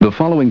The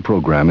following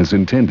program is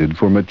intended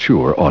for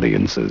mature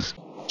audiences.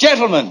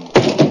 Gentlemen,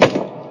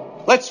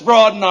 let's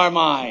broaden our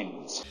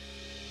minds.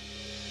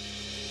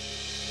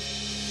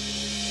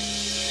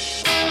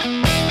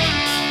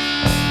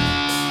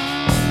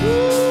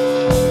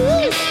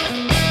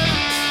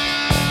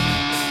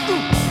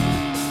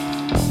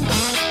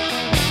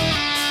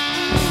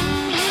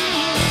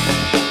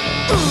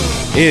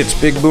 It's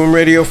Big Boom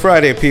Radio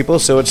Friday, people,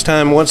 so it's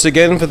time once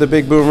again for the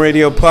Big Boom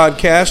Radio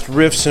podcast,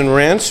 Riffs and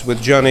Rants, with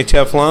Johnny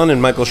Teflon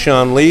and Michael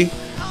Sean Lee.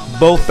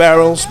 Both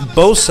barrels,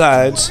 both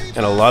sides, and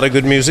a lot of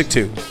good music,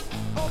 too.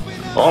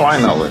 All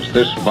I know is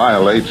this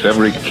violates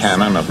every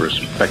canon of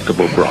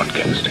respectable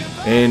broadcasting.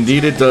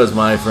 Indeed it does,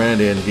 my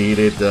friend. Indeed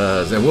it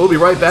does. And we'll be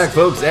right back,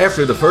 folks,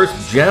 after the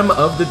first gem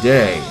of the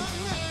day.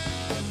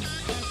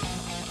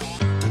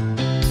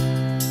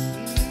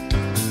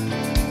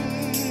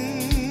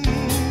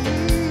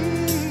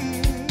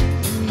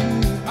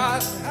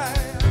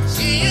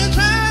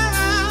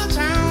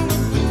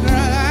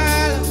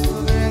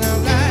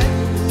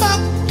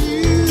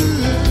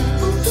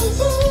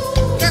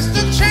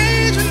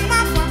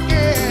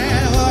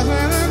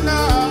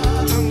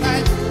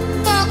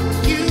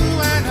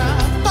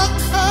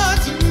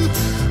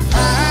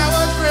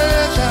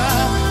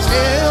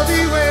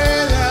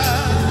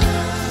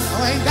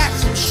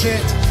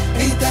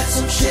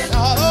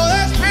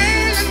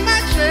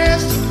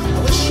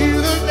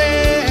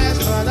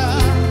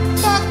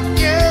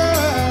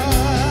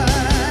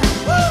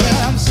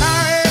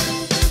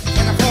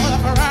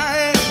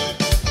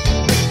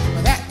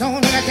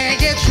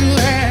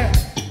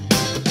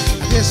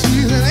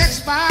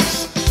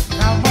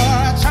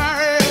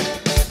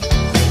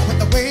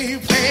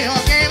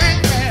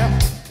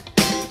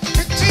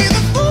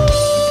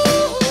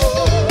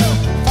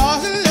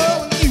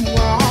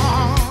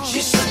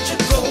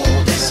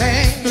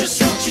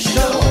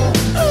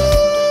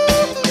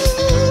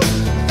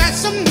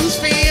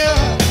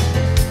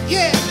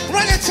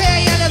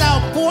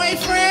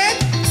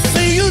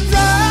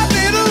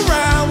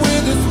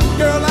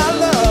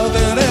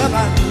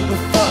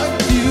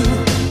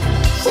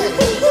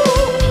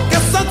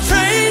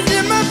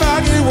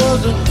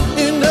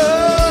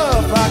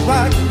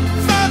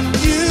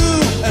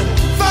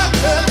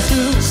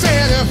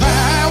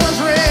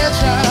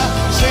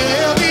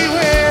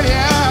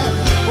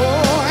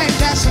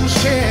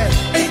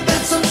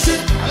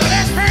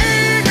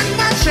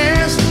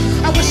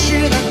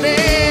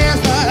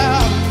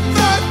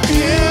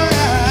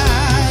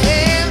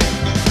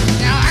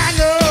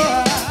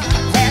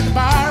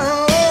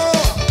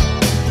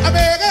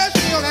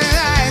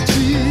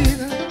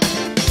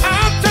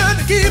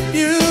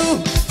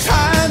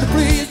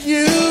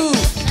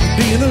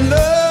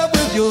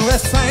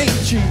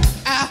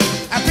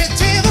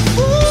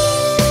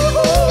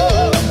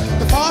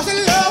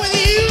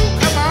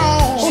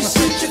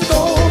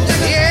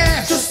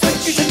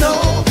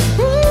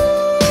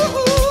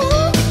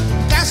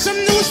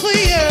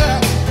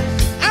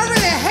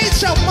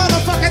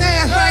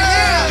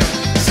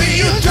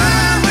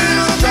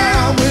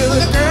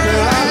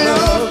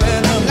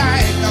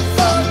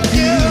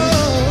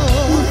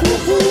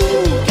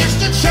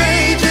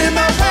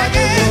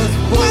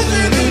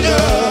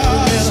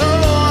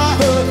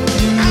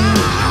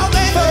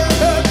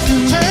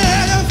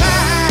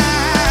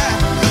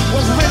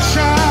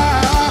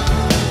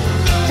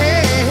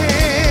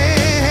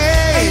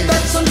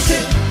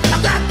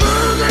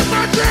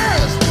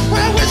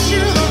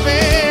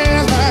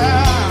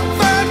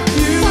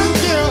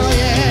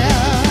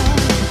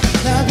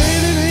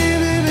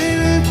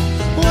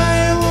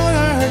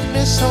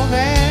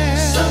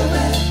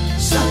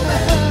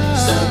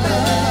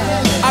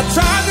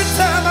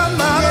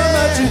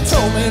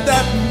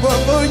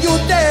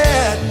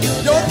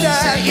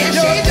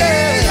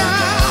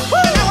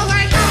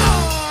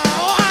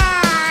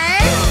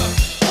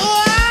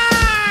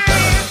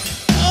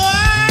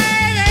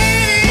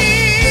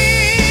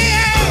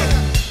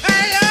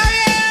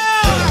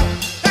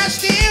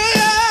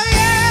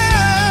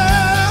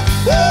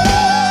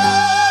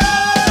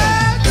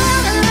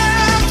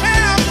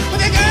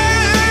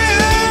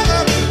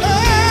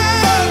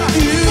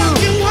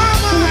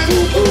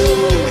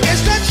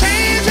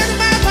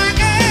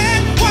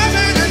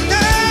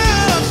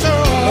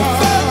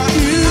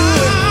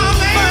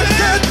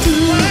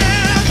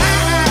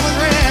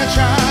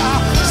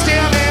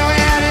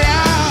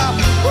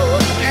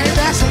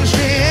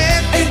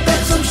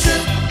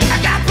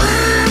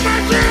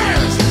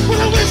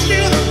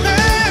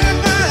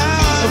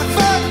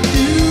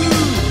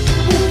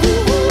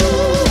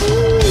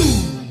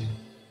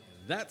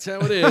 That's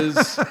how it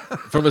is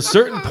from a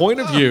certain point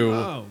of view.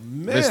 Oh,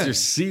 man. Mr.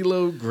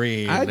 CeeLo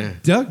Green. I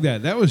dug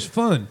that. That was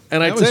fun.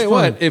 And I tell you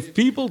what, if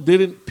people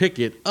didn't pick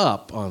it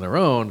up on their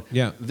own,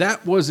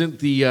 that wasn't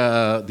the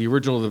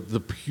original, the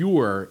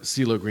pure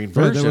CeeLo Green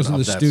version. That wasn't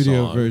of the that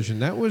studio song. version.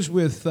 That was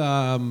with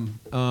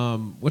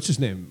what's his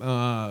name?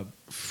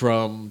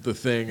 from the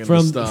thing and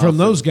the stuff. From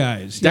those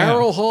guys.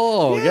 Daryl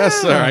Hall. Yeah.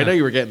 Yes, sir. I know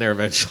you were getting there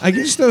eventually. I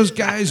guess those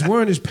guys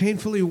weren't as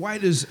painfully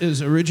white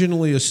as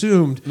originally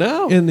assumed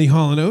No. in the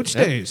Hall & Oates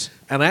days.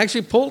 And I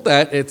actually pulled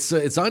that. It's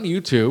on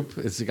YouTube.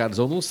 It's got his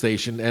own little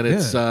station, and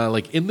it's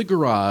like In the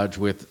Garage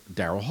with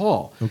Daryl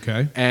Hall.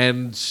 Okay.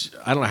 And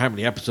I don't know how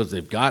many episodes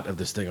they've got of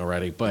this thing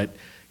already, but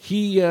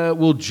he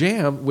will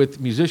jam with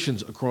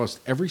musicians across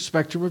every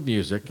spectrum of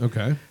music.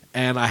 Okay.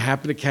 And I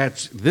happened to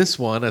catch this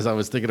one as I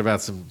was thinking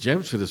about some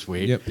gems for this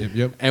week.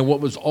 Yep. And what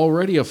was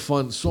already a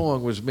fun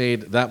song was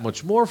made that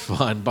much more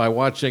fun by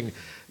watching,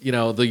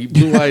 the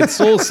blue-eyed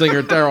soul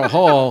singer Daryl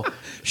Hall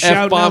Shouting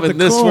out F-bombing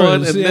the this chorus,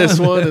 one and this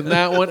one and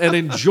that one and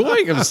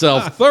enjoying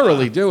himself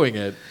thoroughly doing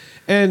it.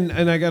 And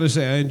I got to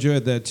say, I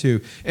enjoyed that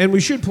too. And we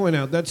should point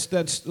out that's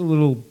a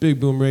little Big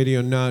Boom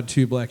Radio nod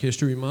to Black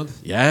History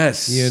Month.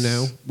 Yes,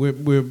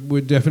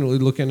 we're definitely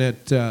looking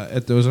at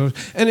those,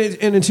 and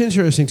it's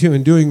interesting too.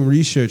 In doing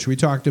research, we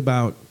talked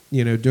about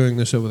doing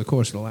this over the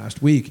course of the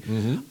last week.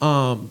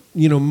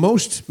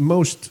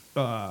 Most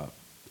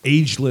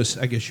ageless,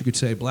 I guess you could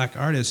say, black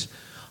artists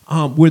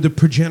were the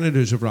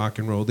progenitors of rock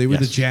and roll. They were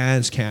the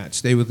jazz cats.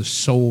 They were the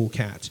soul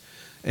cats.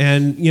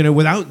 And,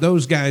 without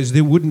those guys,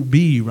 there wouldn't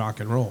be rock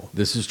and roll.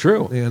 This is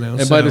true.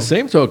 And by the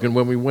same token,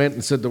 when we went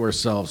and said to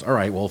ourselves, all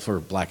right, well, for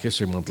Black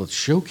History Month, let's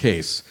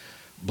showcase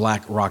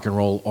black rock and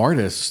roll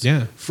artists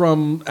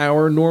from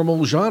our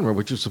normal genre,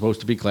 which is supposed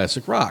to be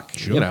classic rock.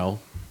 Sure.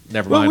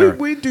 Never well,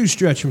 mind. We do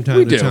stretch from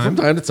time to time. From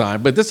time to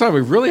time. But this time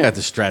we really had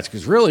to stretch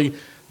because really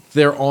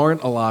there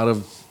aren't a lot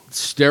of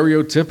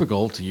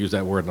stereotypical, to use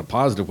that word in a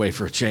positive way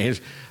for a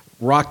change,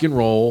 rock and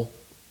roll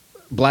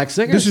black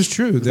singers. This is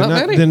true.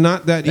 They're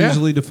not that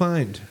easily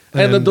defined.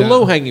 And the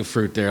low-hanging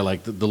fruit there,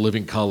 like the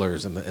Living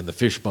Colours and the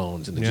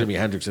Fishbones and the Jimi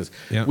Hendrixes,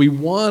 we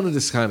wanted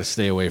to kind of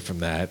stay away from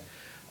that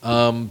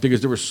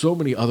because there were so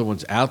many other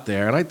ones out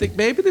there. And I think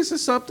maybe this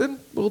is something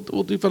we'll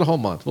do for the whole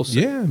month. We'll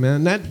see. Yeah,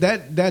 man.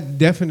 That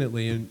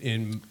definitely,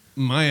 in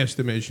my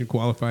estimation,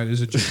 qualified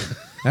as a gem.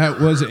 That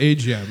was a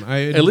gem.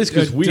 At least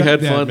because we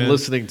had fun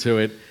listening to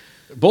it.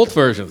 Both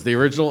versions, the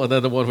original and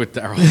then the one with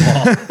Daryl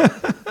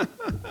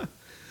Hall.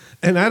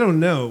 And I don't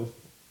know,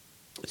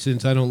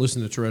 since I don't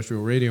listen to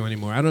terrestrial radio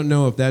anymore, I don't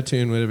know if that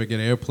tune would ever get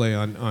airplay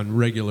on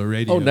regular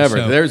radio. Oh, never.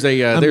 So, there's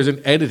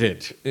an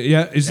edited.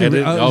 Yeah, is there?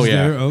 There?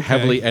 Okay.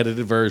 Heavily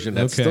edited version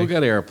that's still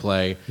got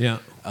airplay. Yeah.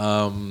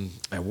 And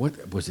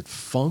what was it?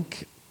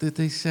 Funk that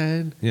they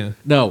said? Yeah.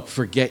 No,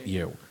 Forget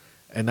You.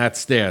 And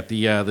that's there.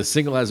 The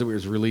single as it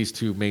was released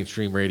to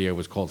mainstream radio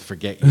was called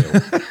Forget You.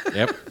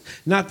 Yep.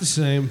 Not the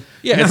same.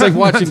 Yeah, it's like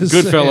watching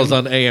Goodfellas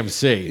on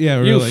AMC. Yeah,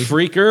 really. You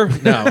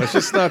freaker? No, it's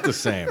just not the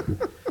same.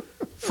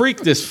 Freak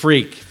this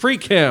freak.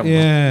 Freak him.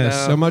 Yeah,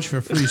 so much for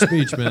free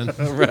speech, man.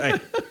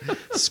 Right.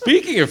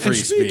 Speaking of free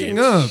speech. Speaking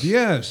of,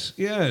 yes.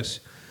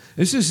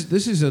 This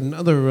is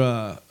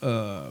another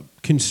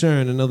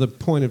concern, another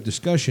point of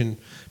discussion,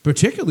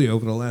 particularly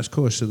over the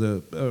course of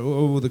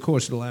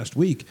the last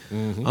week.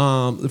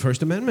 The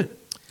First Amendment,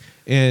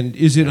 and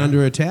is it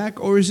under attack,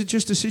 or is it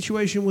just a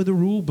situation where the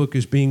rule book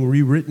is being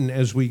rewritten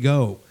as we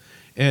go?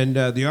 And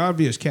the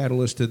obvious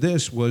catalyst to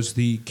this was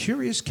the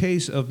curious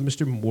case of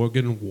Mr.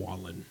 Morgan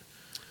Wallen,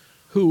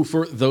 who,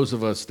 for those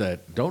of us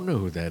that don't know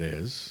who that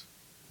is.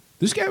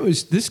 This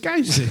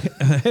guy's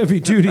a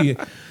heavy-duty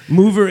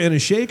mover and a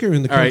shaker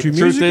in the country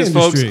music industry.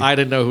 Folks, I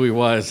didn't know who he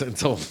was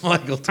until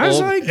Michael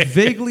told me. I was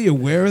vaguely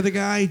aware of the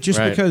guy just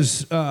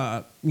because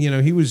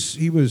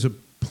he was a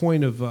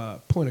point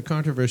of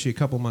controversy a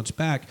couple months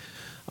back.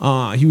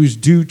 He was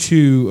due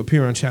to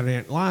appear on Saturday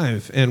Night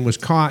Live and was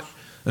caught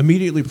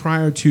immediately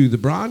prior to the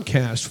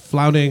broadcast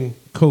flouting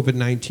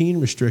COVID-19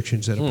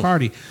 restrictions at a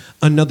party.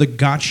 Another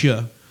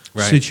gotcha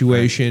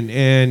situation,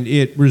 and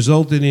it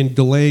resulted in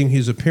delaying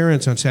his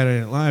appearance on Saturday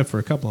Night Live for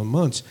a couple of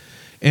months.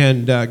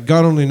 And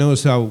God only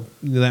knows how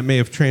that may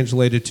have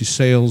translated to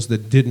sales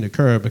that didn't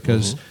occur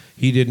because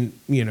he didn't,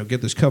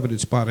 get this coveted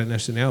spot in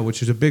SNL,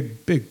 which is a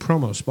big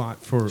promo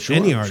spot for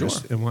any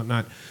artist and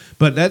whatnot.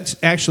 But that's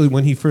actually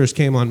when he first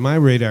came on my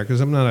radar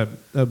because I'm not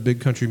a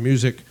big country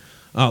music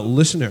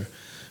listener.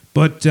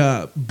 But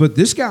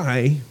this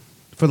guy,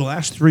 for the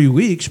last 3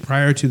 weeks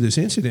prior to this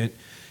incident,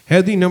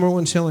 had the number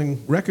one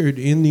selling record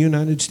in the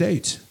United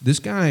States. This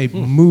guy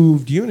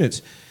moved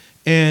units.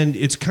 And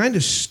it's kind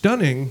of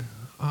stunning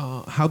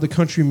how the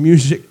country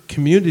music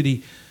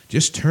community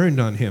just turned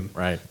on him.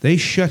 Right. They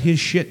shut his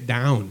shit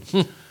down.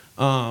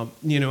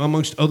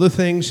 Amongst other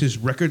things, his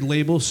record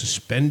label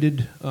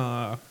suspended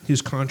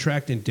his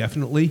contract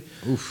indefinitely.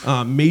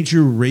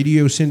 Major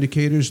radio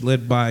syndicators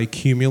led by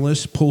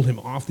Cumulus pulled him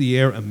off the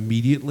air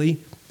immediately.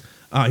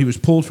 He was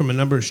pulled from a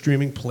number of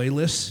streaming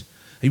playlists.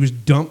 He was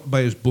dumped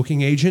by his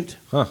booking agent.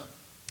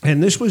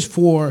 And this was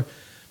for,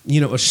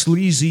 a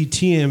sleazy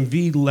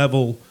TMV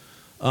level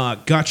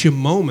gotcha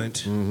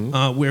moment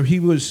where he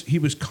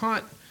was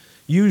caught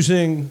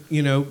using,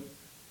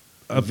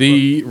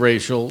 the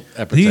racial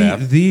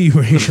epithet. The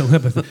racial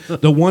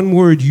epithet. The one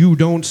word you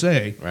don't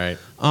say. Right.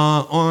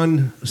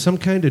 On some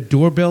kind of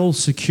doorbell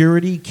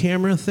security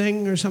camera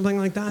thing or something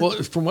like that.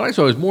 Well, from what I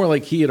saw, it was more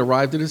like he had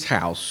arrived at his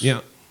house.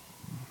 Yeah.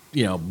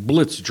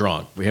 blitz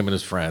drunk, him and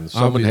his friends.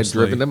 Someone Obviously.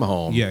 had driven them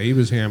home. Yeah, he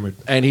was hammered.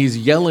 And he's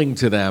yelling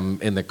to them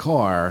in the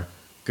car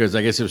because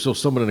I guess there was still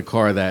someone in the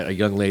car that a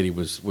young lady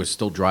was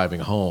still driving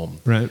home.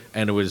 Right.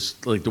 And it was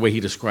like the way he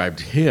described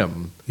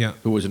him, Yeah.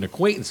 who was an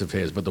acquaintance of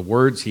his, but the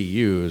words he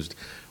used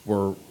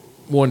were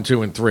 1,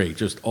 2, and 3,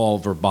 just all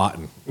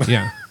verboten.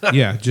 Yeah,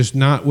 yeah, just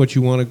not what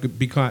you want to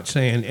be caught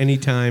saying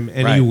anytime,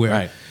 anywhere.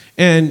 right.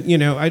 And,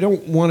 I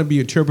don't want to be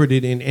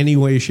interpreted in any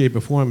way, shape,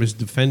 or form as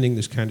defending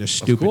this kind of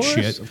stupid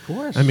shit. Of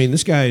course. I mean,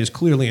 this guy is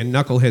clearly a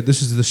knucklehead.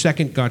 This is the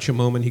second gotcha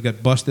moment he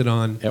got busted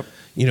on, Yep.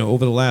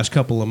 over the last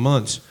couple of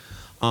months.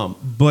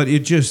 But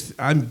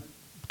I'm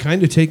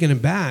kind of taken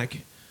aback,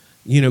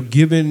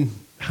 given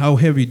how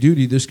heavy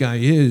duty this guy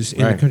is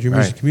in the country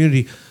music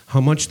community, how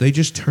much they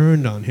just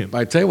turned on him. But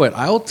I tell you what,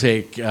 I'll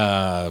take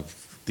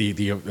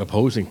the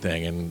opposing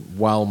thing, and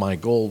while my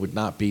goal would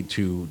not be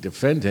to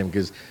defend him,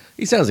 because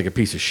he sounds like a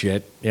piece of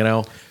shit,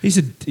 He's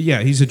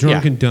a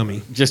drunken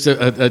dummy. Just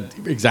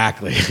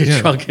exactly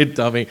a drunken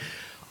dummy.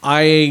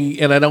 I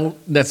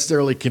don't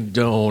necessarily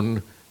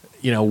condone,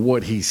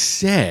 what he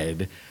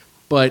said,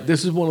 but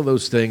this is one of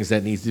those things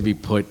that needs to be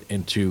put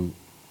into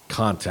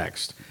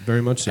context.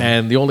 Very much so.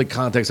 And the only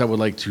context I would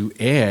like to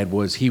add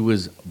was he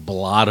was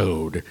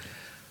blottoed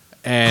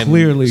and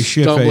clearly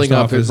shit-faced stumbling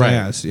off up his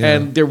ass. Yeah.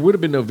 And there would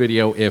have been no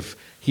video if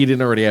he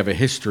didn't already have a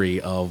history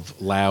of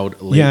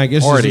loud late I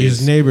guess parties.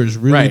 his neighbors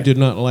really did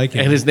not like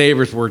him. And his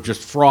neighbors were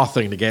just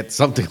frothing to get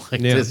something like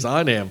Yeah. this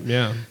on him.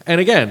 Yeah.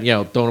 And again,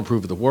 don't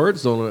approve of the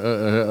words, don't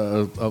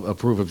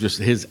approve of just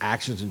his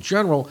actions in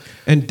general.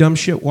 And dumb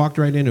shit walked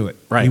right into it.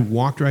 Right. He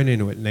walked right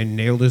into it, and they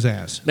nailed his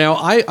ass. Now,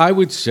 I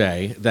would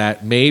say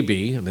that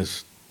maybe, and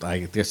this, I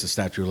guess the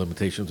statute of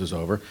limitations is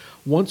over,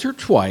 once or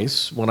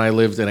twice when I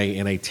lived in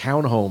a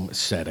townhome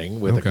setting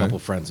with a Okay. couple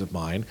friends of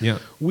mine, Yeah.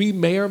 we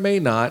may or may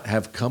not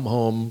have come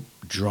home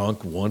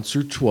drunk once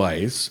or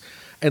twice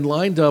and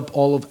lined up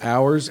all of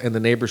ours and the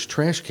neighbors'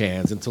 trash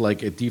cans into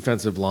like a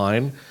defensive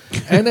line,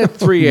 and at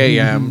 3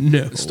 a.m.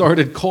 No.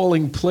 started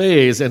calling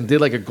plays and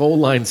did like a goal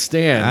line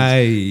stand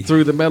Aye.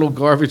 through the metal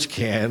garbage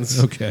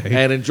cans, Okay.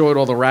 and enjoyed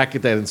all the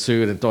racket that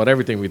ensued and thought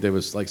everything we did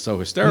was like so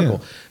hysterical.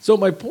 Yeah. So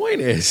my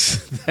point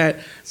is that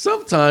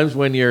sometimes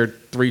when you're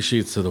 3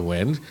 sheets to the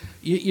wind,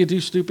 you do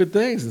stupid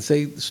things and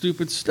say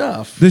stupid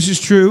stuff. This is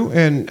true,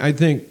 and I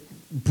think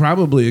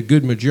probably a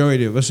good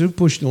majority of us have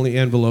pushed the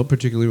envelope,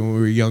 particularly when we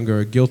were younger,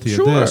 are guilty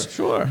of this.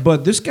 Sure.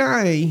 But this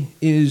guy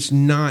is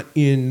not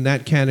in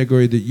that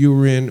category that you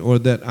were in or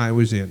that I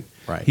was in.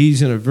 Right.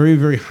 He's in a very,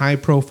 very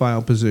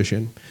high-profile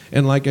position.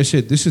 And like I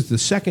said, this is the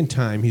second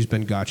time he's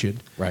been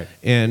gotcha'd. Right.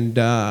 And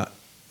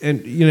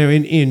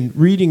in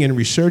reading and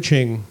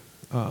researching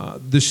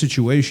this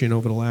situation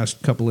over the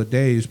last couple of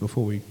days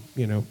before we,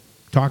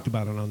 talked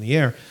about it on the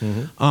air,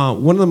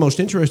 one of the most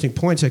interesting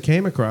points I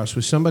came across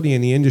was somebody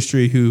in the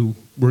industry who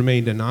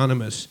remained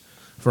anonymous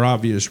for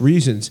obvious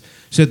reasons,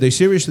 said they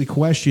seriously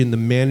questioned the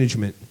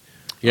management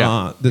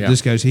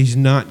this guy's. He's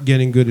not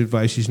getting good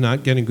advice. He's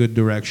not getting good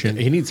direction.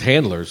 He needs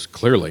handlers,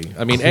 clearly.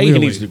 I mean, he Clearly.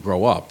 needs to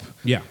grow up.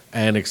 Yeah.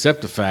 And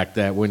accept the fact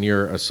that when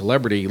you're a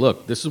celebrity,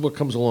 look, this is what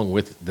comes along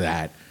with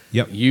that.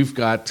 Yep. You've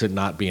got to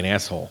not be an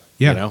asshole.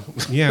 Yeah,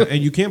 yeah,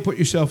 and you can't put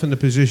yourself in the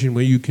position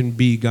where you can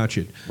be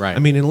gotcha'd. Right. I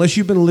mean, unless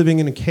you've been living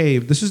in a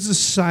cave, this is the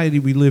society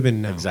we live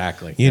in now.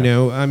 Exactly, You yeah.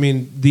 know, I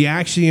mean, the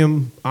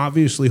axiom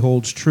obviously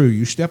holds true.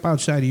 You step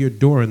outside of your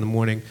door in the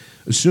morning,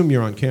 assume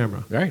you're on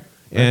camera. Right.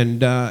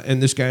 And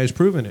this guy has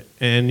proven it,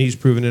 and he's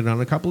proven it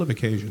on a couple of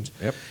occasions.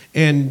 Yep.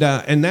 And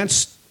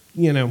that's,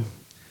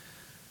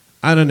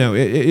 I don't know.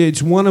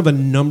 It's one of a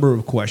number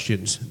of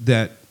questions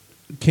that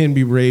can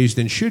be raised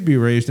and should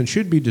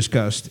be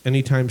discussed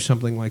anytime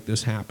something like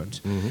this happens.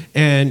 Mm-hmm.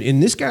 And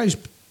in this guy's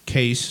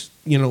case,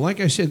 like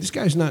I said, this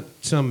guy's not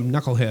some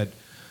knucklehead.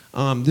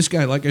 This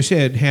guy, like I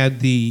said,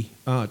 had the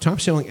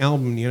top-selling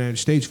album in the United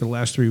States for the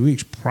last 3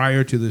 weeks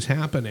prior to this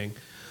happening.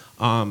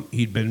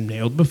 He'd been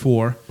nailed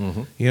before.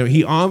 Mm-hmm.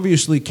 He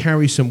obviously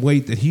carries some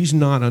weight that he's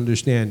not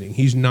understanding.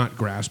 He's not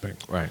grasping.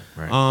 Right,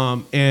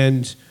 right.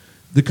 And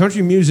the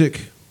country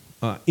music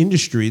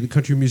industry, the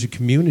country music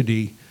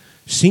community,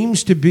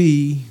 seems to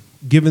be,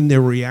 given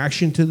their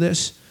reaction to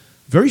this,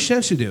 very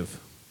sensitive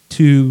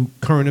to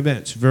current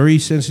events, very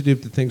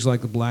sensitive to things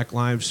like the Black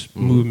Lives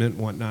Movement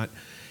and whatnot.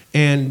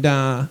 And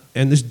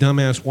this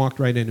dumbass walked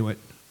right into it.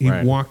 He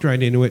walked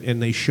right into it,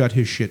 and they shut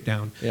his shit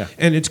down. Yeah.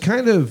 And it's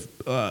kind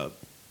of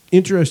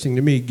interesting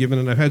to me,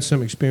 given that I've had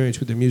some experience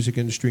with the music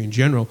industry in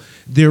general,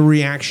 their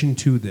reaction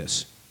to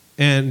this.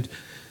 And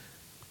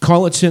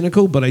call it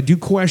cynical, but I do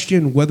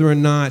question whether or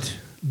not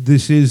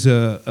this is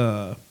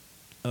a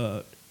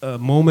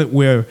moment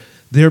where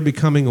they're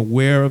becoming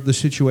aware of the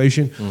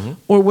situation,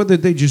 or whether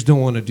they just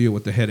don't want to deal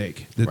with the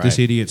headache that this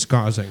idiot's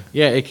causing.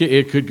 Yeah,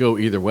 it could go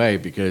either way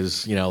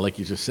because, like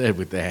you just said,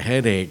 with the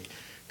headache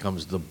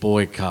comes the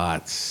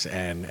boycotts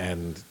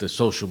and the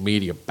social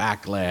media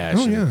backlash.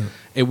 Oh, and yeah.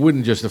 It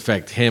wouldn't just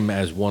affect him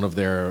as one of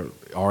their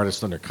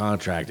artists under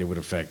contract. It would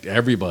affect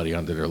everybody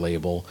under their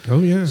label. Oh,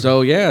 yeah.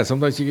 So, yeah,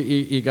 sometimes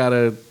you got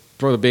to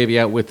throw the baby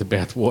out with the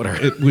bathwater.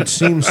 It would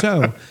seem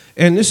so.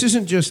 And this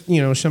isn't just,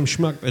 some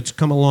schmuck that's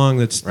come along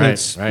that's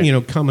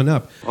Right. coming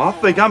up. I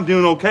think I'm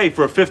doing okay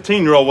for a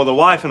 15-year-old with a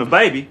wife and a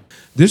baby.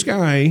 This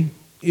guy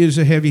is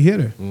a heavy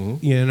hitter,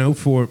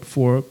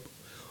 for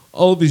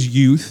all of his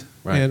youth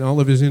Right. and all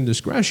of his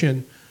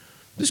indiscretion.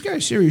 This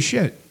guy's serious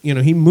shit.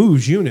 He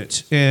moves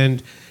units.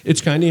 And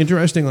it's kind of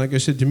interesting, like I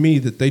said, to me,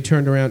 that they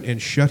turned around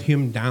and shut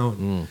him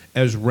down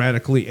as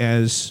radically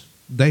as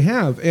they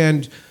have.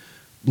 And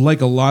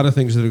like a lot of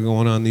things that are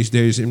going on these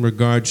days in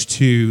regards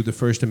to the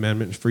First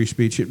Amendment and free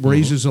speech, it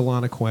raises a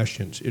lot of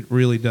questions. It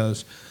really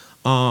does.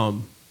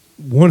 One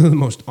of the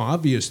most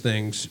obvious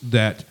things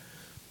that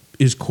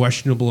is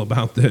questionable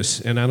about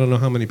this, and I don't know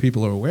how many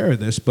people are aware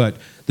of this, but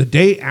the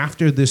day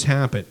after this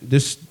happened,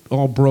 this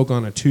all broke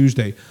on a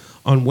Tuesday.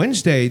 On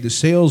Wednesday, the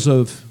sales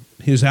of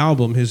his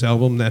album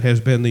that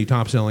has been the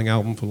top-selling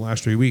album for the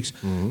last 3 weeks,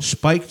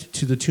 spiked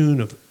to the tune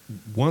of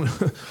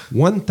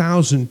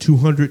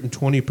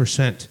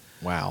 1,220%.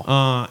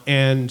 Wow.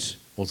 And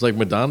Well, it's like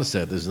Madonna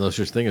said, there's no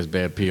such thing as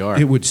bad PR.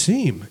 it would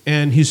seem.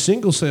 And his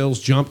single sales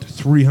jumped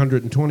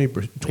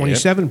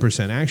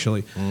 327%,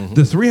 actually.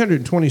 The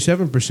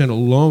 327%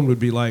 alone would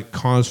be like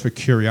cause for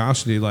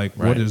curiosity, like,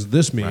 what Right. does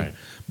this mean? Right.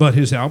 But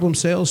his album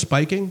sales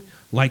spiking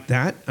like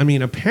that, I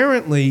mean,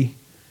 apparently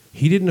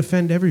he didn't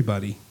offend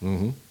everybody,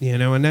 and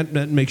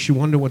that makes you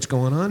wonder what's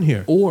going on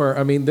here. Or,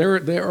 I mean,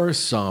 there are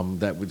some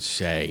that would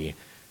say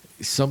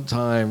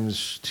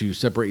sometimes to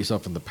separate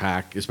yourself from the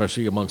pack,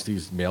 especially amongst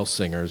these male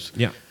singers,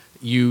 Yeah.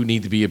 you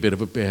need to be a bit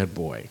of a bad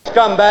boy.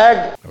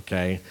 Scumbag.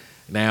 Okay?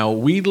 Now,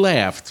 we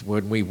laughed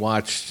when we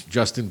watched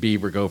Justin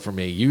Bieber go from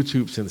a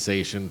YouTube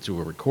sensation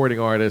to a recording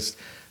artist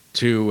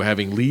to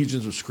having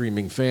legions of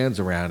screaming fans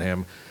around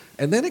him.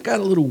 And then it got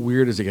a little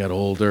weird as he got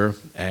older,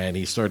 and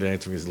he started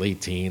entering his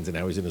late teens, and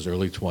now he's in his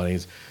early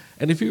 20s.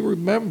 And if you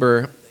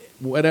remember,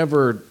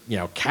 whatever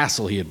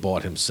castle he had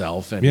bought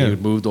himself, and Yeah. he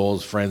had moved all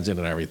his friends in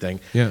and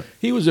everything, Yeah.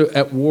 he was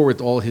at war with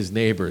all his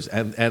neighbors.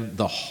 And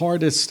the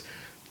hardest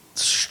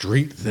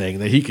street thing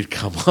that he could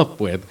come up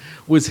with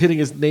was hitting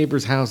his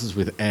neighbors' houses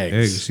with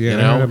eggs. Yeah,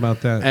 I heard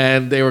about that.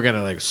 And they were going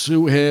to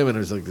sue him, and it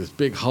was like this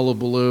big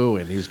hullabaloo,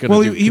 and he was going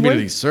to do he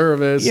community went-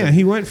 service. Yeah,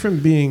 he went from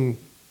being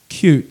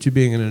cute to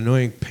being an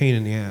annoying pain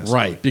in the ass.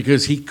 Right,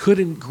 because he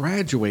couldn't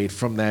graduate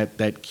from that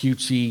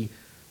cutesy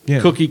Yeah.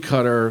 cookie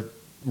cutter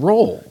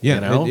role. Yeah,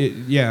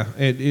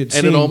 and it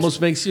it almost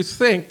makes you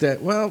think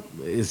that, well,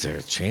 is there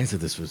a chance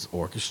that this was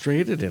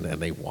orchestrated and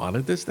they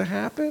wanted this to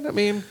happen? I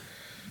mean,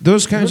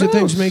 those kinds who of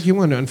things knows? make you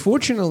wonder.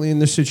 Unfortunately, in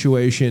this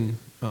situation,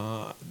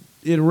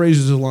 it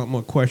raises a lot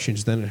more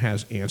questions than it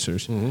has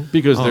answers.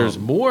 because there's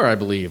more, I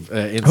believe.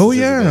 Instances Oh of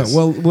yeah. this.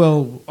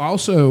 Well.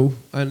 Also,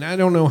 and I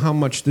don't know how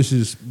much this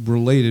is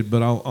related,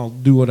 but I'll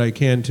do what I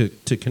can to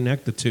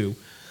connect the two.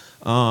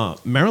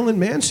 Marilyn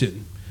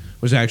Manson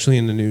was actually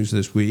in the news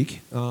this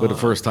week. for the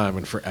first time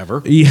in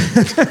forever. Yeah.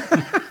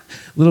 A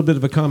little bit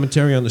of a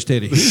commentary on the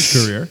state of his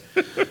career.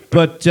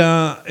 But,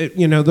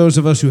 those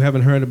of us who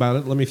haven't heard about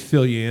it, let me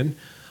fill you in.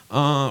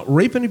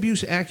 Rape and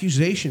abuse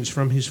accusations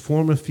from his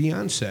former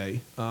fiancée,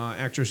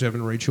 actress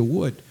Evan Rachel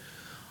Wood.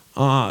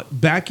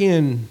 Back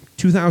in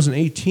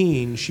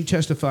 2018, she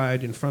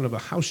testified in front of a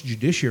House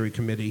Judiciary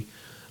Committee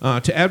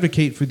to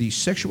advocate for the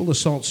Sexual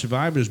Assault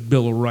Survivors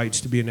Bill of Rights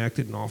to be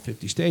enacted in all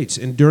 50 states.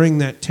 And during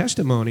that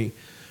testimony,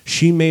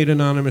 she made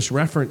anonymous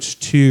reference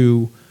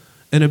to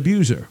an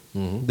abuser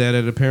that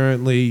had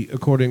apparently,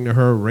 according to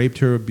her, raped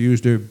her,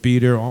 abused her,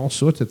 beat her, all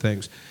sorts of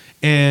things.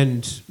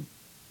 And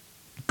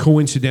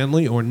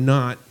coincidentally or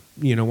not,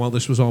 while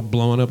this was all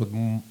blowing up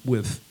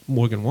with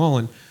Morgan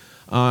Wallen,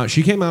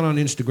 she came out on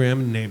Instagram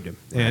and named him.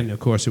 And, of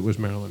course, it was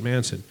Marilyn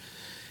Manson.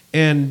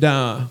 And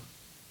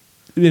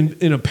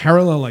in a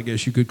parallel, I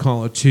guess you could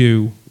call it,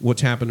 to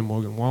what's happened to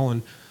Morgan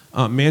Wallen,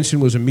 Manson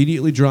was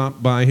immediately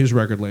dropped by his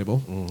record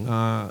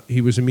label. He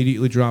was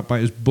immediately dropped by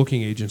his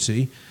booking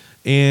agency,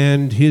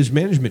 and his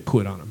management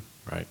quit on him.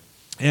 Right.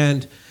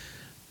 And,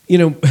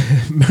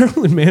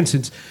 Marilyn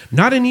Manson's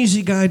not an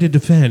easy guy to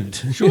defend.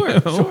 Sure,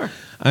 sure.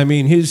 I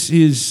mean,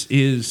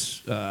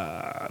 his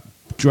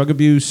drug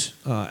abuse,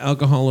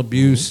 alcohol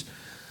abuse,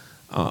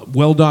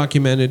 well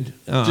documented.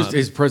 Just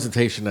his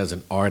presentation as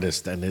an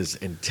artist and his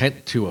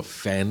intent to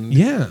offend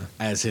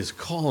as his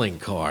calling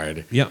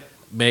card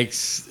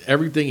makes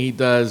everything he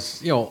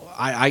does,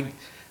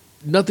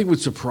 nothing would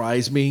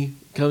surprise me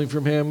coming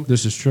from him.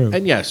 This is true.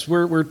 And yes,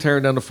 we're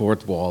tearing down the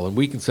fourth wall, and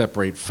we can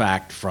separate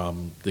fact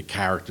from the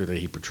character that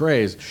he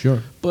portrays.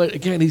 Sure. But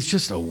again, he's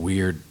just a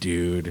weird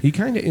dude. He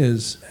kind of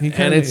is.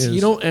 You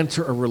don't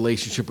enter a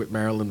relationship with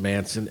Marilyn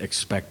Manson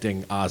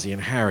expecting Ozzie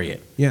and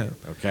Harriet. Yeah.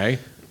 Okay?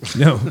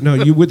 No,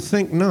 you would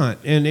think not.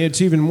 And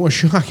it's even more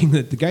shocking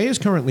that the guy is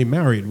currently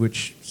married,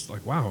 which is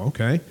like, wow,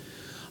 okay.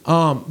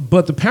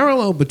 But the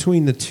parallel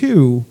between the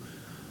two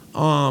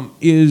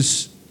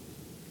is,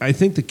 I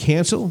think, the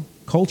cancel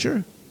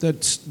culture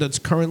that's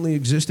currently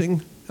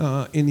existing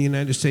in the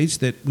United States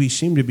that we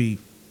seem to be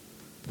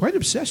quite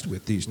obsessed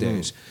with these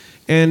days.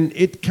 And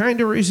it kind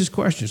of raises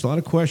questions, a lot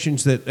of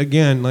questions that,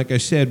 again, like I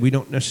said, we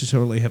don't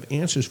necessarily have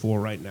answers for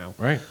right now.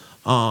 Right.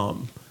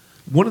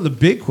 one of the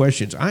big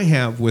questions I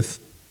have with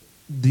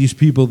these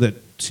people that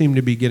seem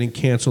to be getting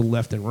canceled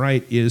left and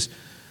right is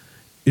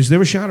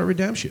there a shot at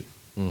redemption?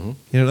 Mm-hmm.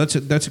 You know,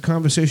 that's a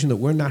conversation that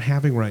we're not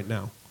having right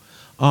now.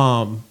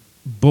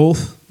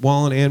 Both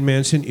Wallen and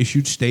Manson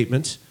issued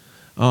statements.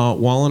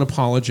 Wallen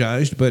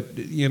apologized, but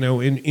you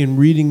know, in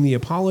reading the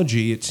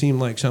apology, it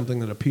seemed like something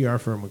that a PR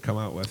firm would come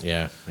out with.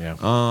 Yeah,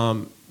 yeah.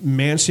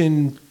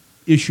 Manson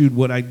issued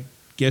what I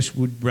guess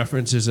would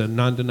reference as a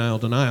non-denial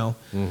denial.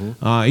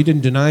 Mm-hmm. He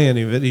didn't deny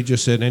any of it. He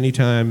just said,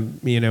 anytime,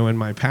 you know, in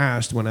my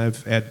past when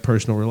I've had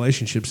personal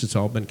relationships, it's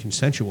all been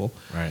consensual.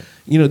 Right.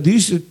 You know,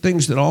 these are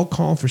things that all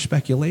call for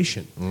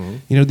speculation. Mm-hmm.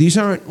 You know, these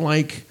aren't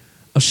like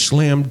a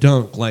slam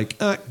dunk, like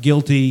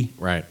guilty,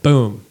 Right.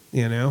 boom.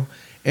 You know.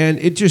 And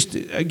it just,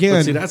 again...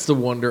 But see, that's the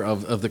wonder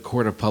of the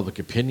court of public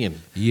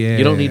opinion. Yes.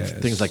 You don't need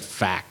things like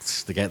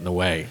facts to get in the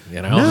way,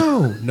 you know?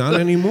 No, not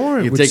anymore,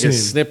 it You would take a seem.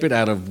 snippet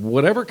out of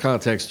whatever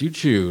context you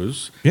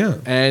choose, Yeah.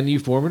 and you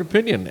form an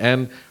opinion.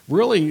 And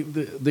really,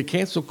 the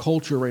cancel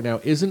culture right now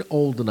isn't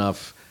old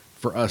enough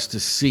for us to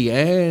see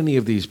any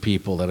of these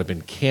people that have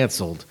been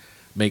canceled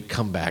make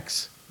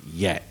comebacks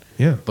yet.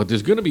 Yeah. But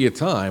there's going to be a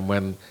time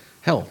when,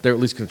 hell, they're at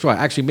least going to try.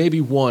 Actually,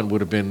 maybe one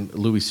would have been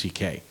Louis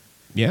C.K.,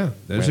 Yeah,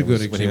 there's a when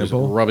good he was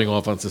example. rubbing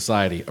off on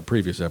society, a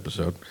previous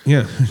episode.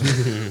 Yeah.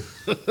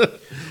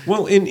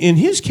 Well, in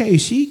his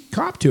case, he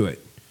copped to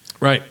it.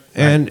 Right.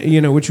 And,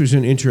 you know, which was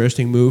an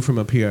interesting move from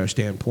a PR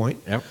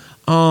standpoint. Yep.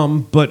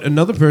 But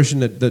another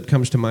person that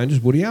comes to mind is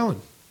Woody Allen.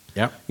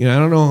 Yep. You know, I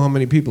don't know how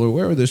many people are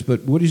aware of this,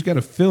 but Woody's got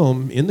a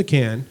film in the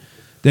can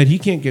that he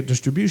can't get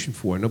distribution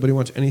for. Nobody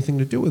wants anything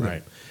to do with Right.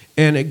 it.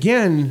 And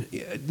again,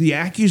 the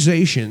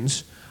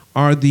accusations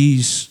are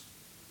these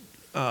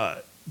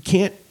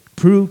can't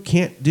prove,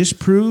 can't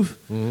disprove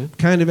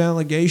kind of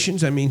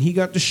allegations. I mean, he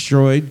got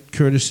destroyed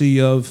courtesy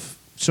of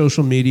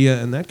social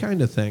media and that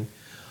kind of thing.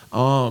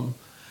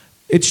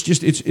 It's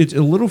just it's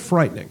a little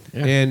frightening,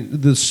 Yeah.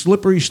 and the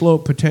slippery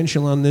slope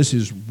potential on this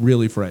is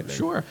really frightening.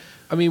 Sure.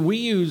 I mean, we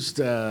used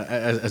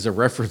as a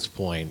reference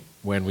point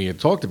when we had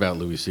talked about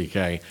Louis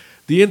C.K.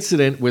 the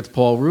incident with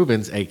Paul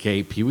Rubens,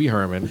 a.k.a. Pee Wee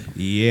Herman,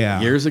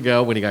 Yeah. years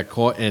ago when he got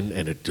caught in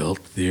an adult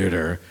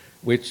theater,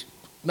 which,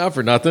 not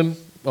for nothing,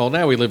 well,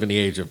 now we live in the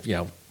age of, you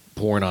know,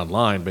 porn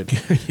online, but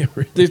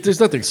there's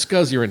nothing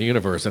scuzzier in the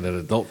universe than an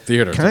adult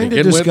theater. Kind to of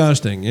begin with.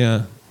 disgusting,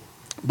 yeah.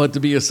 But to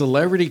be a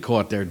celebrity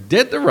caught there,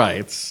 dead to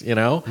rights, you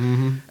know,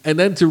 and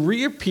then to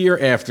reappear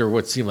after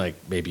what seemed like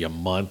maybe a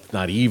month,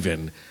 not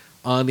even,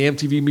 on the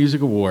MTV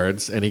Music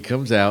Awards, and he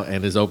comes out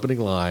and his opening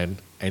line,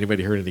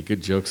 anybody heard any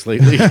good jokes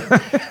lately?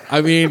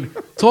 I mean,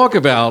 talk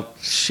about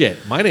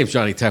shit. My name's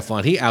Johnny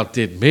Teflon. He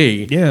outdid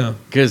me. Yeah.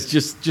 Because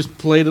just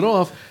played it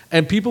off.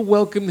 And people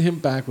welcomed him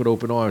back with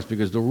open arms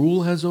because the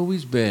rule has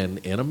always been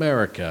in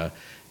America,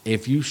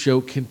 if you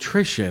show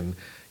contrition,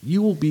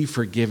 you will be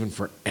forgiven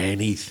for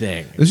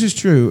anything. This is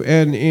true.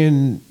 And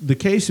in the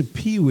case of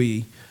Pee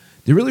Wee,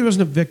 there really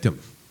wasn't a victim.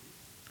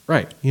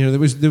 Right. You know,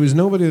 there was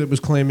nobody that was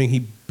claiming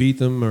he beat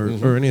them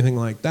or anything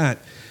like that.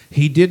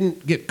 He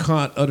didn't get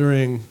caught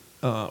uttering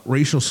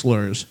racial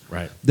slurs.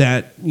 Right.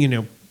 That, you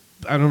know,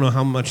 I don't know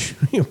how much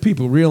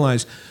people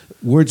realize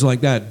words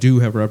like that do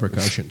have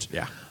repercussions.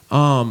 Yeah.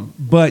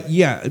 But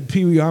yeah,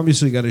 Pee Wee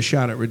obviously got a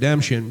shot at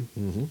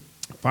redemption.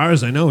 As far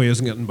as I know, he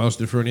hasn't gotten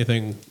busted for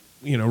anything,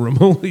 you know,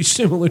 remotely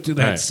similar to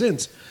that Right.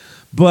 since.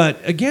 But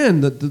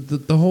again,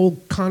 the whole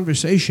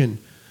conversation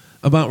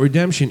about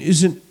redemption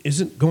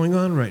isn't going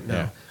on right now.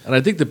 Yeah. And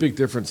I think the big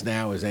difference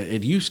now is that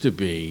it used to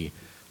be,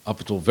 up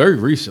until very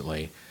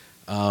recently,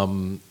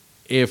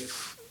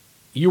 if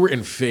you were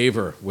in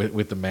favor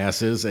with the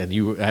masses and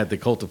you had the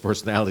cult of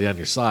personality on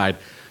your side,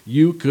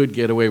 you could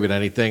get away with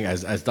anything.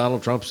 As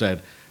Donald Trump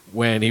said,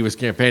 when he was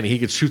campaigning, he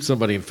could shoot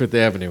somebody in Fifth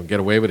Avenue and get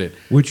away with it.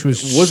 Which was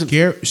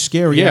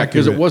scary. Yeah,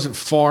 because it accurate. wasn't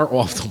far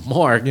off the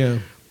mark. Yeah.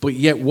 But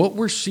yet what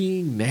we're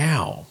seeing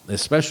now,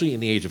 especially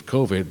in the age of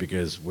COVID,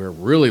 because we're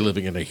really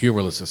living in a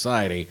humorless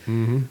society,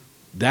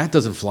 that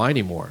doesn't fly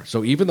anymore.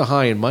 So even the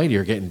high and mighty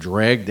are getting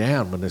dragged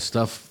down when this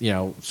stuff, you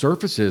know,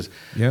 surfaces.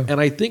 Yeah.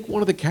 And I think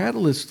one of the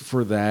catalysts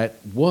for that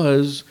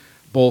was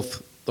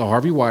both the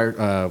Harvey Weinstein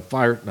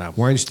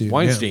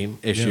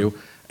issue,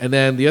 and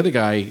then the other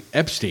guy,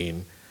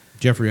 Epstein.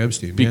 Jeffrey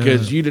Epstein.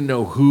 Because yeah. you didn't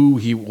know who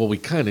he, well, we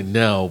kind of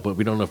know, but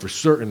we don't know for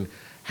certain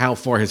how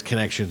far his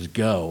connections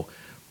go.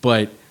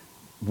 But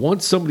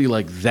once somebody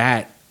like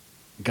that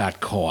got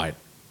caught,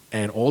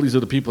 and all these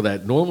other people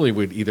that normally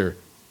would either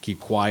keep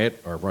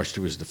quiet or rush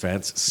to his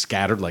defense,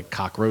 scattered like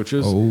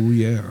cockroaches. Oh,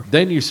 yeah.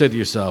 Then you said to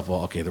yourself,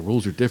 well, okay, the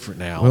rules are different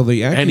now. Well,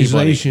 the Anybody can get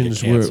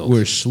accusations canceled.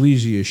 were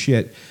sleazy as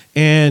shit.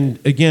 And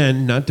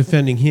again, not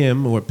defending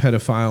him or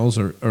pedophiles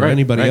or Right,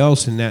 anybody right.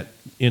 else in that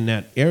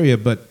area,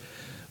 but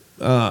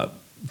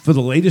for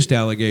the latest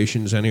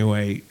allegations,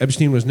 anyway,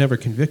 Epstein was never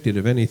convicted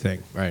of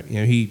anything. Right. You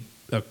know, he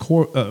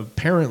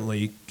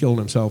apparently killed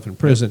himself in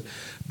prison.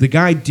 The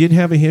guy did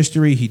have a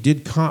history. He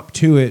did cop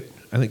to it.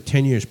 I think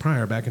 10 years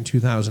prior, back in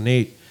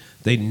 2008,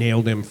 they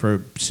nailed him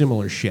for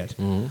similar shit.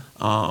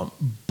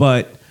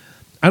 But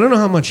I don't know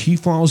how much he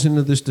falls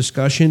into this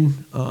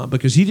discussion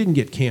because he didn't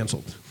get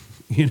canceled.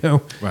 You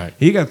know, Right.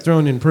 He got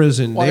thrown in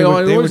prison. Well, They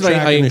were the reason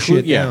tracking the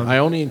shit down. I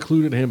only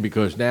included him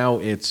because now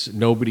it's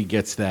nobody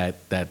gets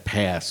that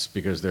pass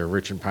because they're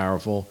rich and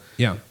powerful.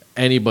 Yeah.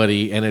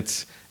 Anybody, and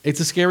it's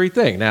a scary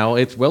thing. Now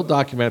it's well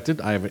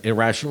documented. I have an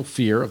irrational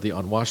fear of the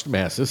unwashed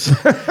masses,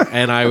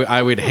 and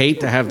I would hate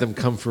to have them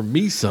come for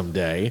me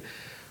someday.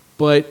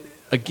 But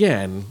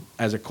again,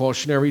 as a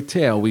cautionary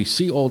tale, we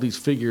see all these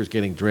figures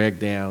getting dragged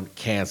down,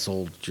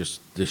 canceled, just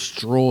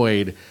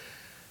destroyed.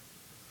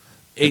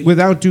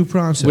 Without due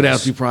process.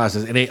 Without due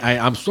process. And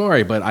I'm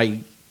sorry, but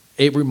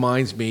it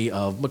reminds me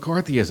of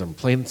McCarthyism,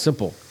 plain and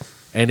simple.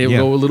 And it'll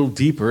go a little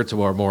deeper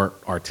to our more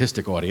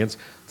artistic audience,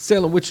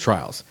 Salem witch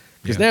trials.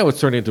 Because now it's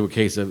turned into a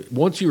case of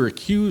once you're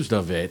accused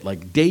of it,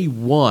 like day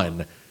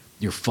one,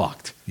 you're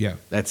fucked. Yeah.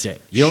 That's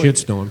it.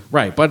 Shitstorm.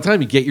 Right. By the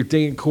time you get your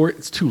day in court,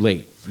 it's too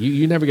late.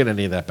 You never get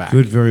any of that back.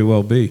 Could very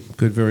well be.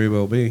 Could very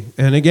well be.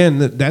 And again,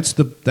 that's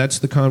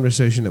the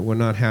conversation that we're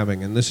not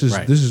having. And this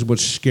is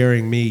what's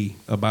scaring me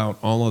about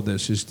all of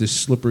this is this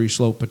slippery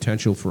slope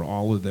potential for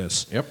all of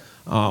this. Yep.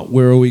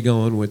 Where are we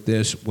going with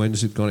this?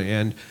 When's it going to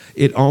end?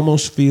 It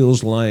almost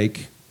feels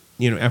like,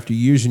 after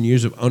years and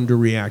years of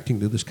underreacting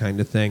to this kind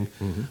of thing,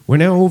 we're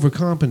now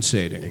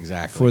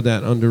overcompensating for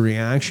that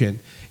underreaction.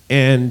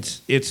 And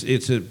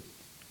it's a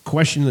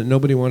question that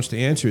nobody wants to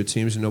answer, it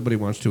seems, and nobody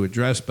wants to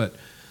address. But,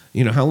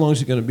 how long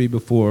is it going to be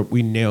before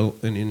we nail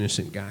an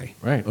innocent guy?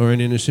 Right. Or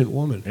an innocent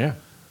woman?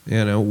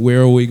 Yeah.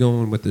 Where are we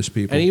going with this,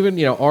 people? And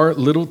even, our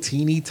little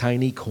teeny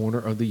tiny corner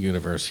of the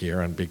universe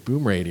here on Big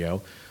Boom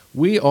Radio,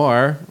 we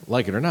are,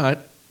 like it or not,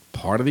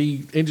 part of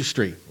the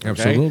industry. Okay?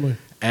 Absolutely.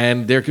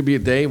 And there could be a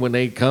day when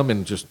they come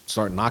and just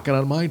start knocking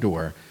on my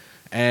door.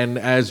 And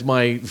as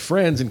my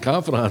friends and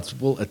confidants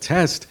will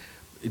attest,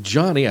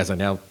 Johnny, as I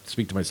now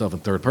speak to myself in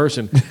third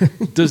person,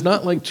 does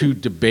not like to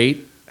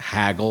debate,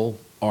 haggle,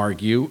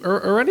 argue,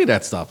 or any of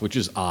that stuff, which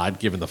is odd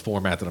given the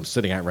format that I'm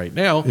sitting at right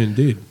now.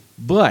 Indeed.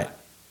 But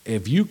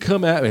if you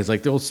come at, it's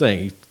like the old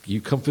saying,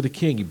 you come for the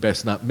king, you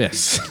best not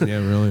miss. Yeah,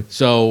 really.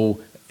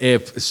 So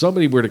if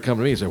somebody were to come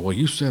to me and say, well,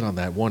 you said on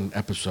that one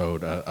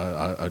episode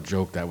a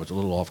joke that was a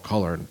little off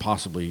color and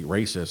possibly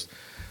racist,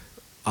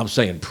 I'm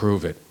saying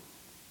prove it.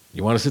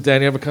 You want to sit down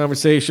and have a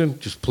conversation?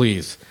 Just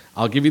please.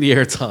 I'll give you the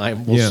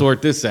airtime. We'll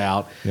sort this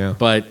out. Yeah.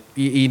 But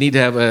you need to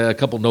have a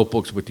couple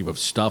notebooks with you of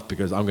stuff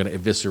because I'm going to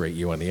eviscerate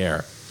you on the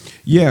air.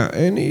 Yeah,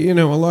 and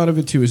a lot of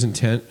it too is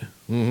intent.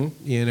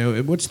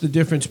 Mm-hmm. What's the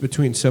difference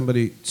between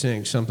somebody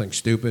saying something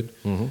stupid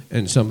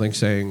and somebody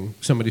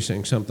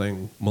saying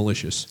something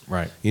malicious?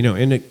 Right.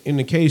 In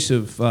the case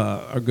of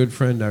our good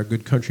friend, our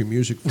good country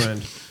music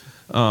friend,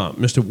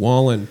 Mr.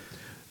 Wallen,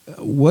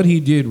 what he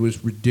did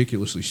was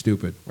ridiculously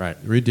stupid. Right.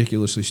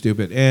 Ridiculously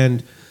stupid.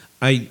 And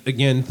I,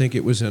 again, think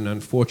it was an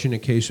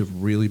unfortunate case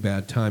of really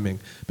bad timing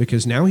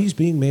because now he's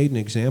being made an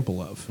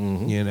example of,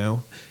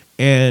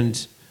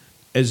 And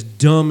as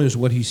dumb as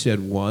what he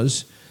said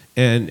was,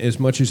 and as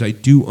much as I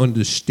do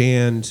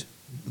understand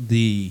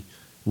the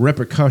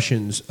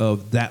repercussions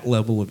of that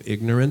level of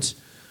ignorance,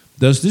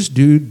 does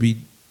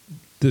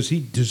he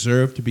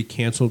deserve to be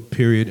canceled,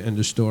 period, end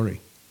of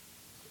story?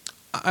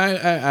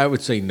 I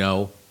would say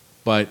no.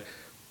 But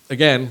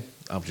again,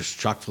 I'm just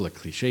chock full of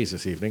cliches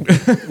this evening.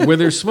 Where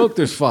there's smoke,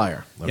 there's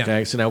fire. Okay,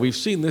 Yeah. So now we've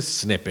seen this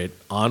snippet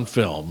on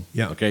film.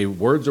 Yeah. Okay,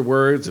 words are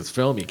words. It's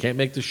film. You can't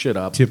make this shit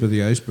up. Tip of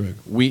the iceberg.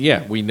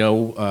 We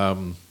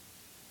know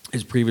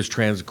his previous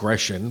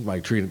transgression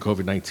by treating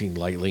COVID-19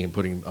 lightly and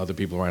putting other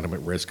people around him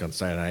at risk on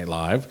Saturday Night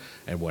Live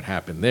and what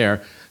happened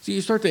there. So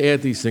you start to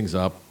add these things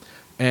up.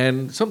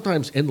 And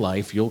sometimes in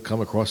life, you'll come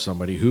across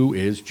somebody who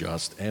is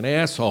just an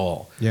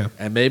asshole. Yeah.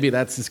 And maybe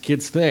that's this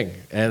kid's thing.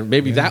 And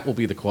maybe that will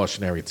be the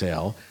cautionary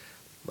tale.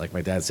 Like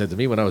my dad said to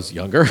me when I was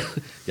younger,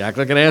 you act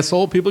like an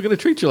asshole, people are going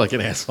to treat you like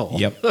an asshole.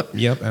 Yep,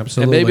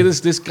 absolutely. And maybe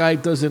this guy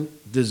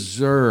doesn't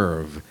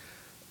deserve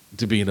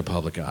to be in the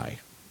public eye.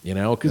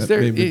 Because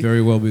that may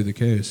very well be the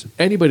case.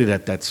 Anybody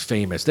that's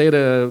famous. They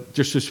had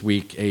just this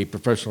week, a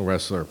professional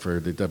wrestler for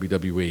the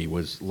WWE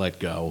was let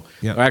go.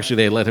 Yeah. Or actually,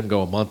 they let him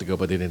go a month ago,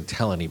 but they didn't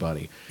tell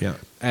anybody. Yeah.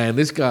 And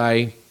this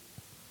guy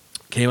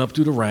came up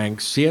through the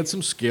ranks. He had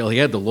some skill. He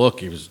had the look.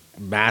 He was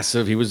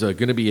massive. He was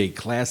going to be a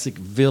classic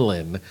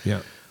villain.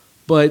 Yeah.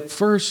 But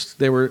first,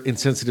 there were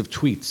insensitive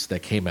tweets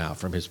that came out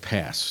from his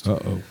past.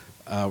 Uh-oh.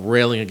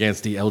 Railing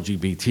against the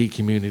LGBT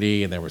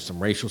community, and there was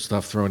some racial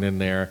stuff thrown in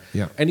there.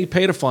 Yeah. And he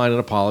paid a fine and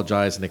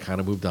apologized, and they kind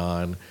of moved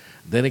on.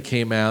 Then it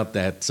came out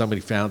that somebody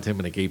found him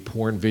in a gay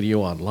porn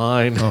video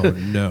online. Oh,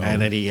 no.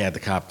 And then he had to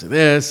cop to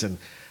this. And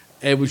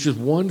it was just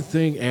one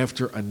thing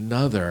after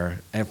another.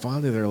 And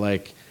finally, they're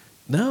like,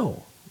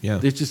 no. Yeah.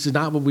 This just is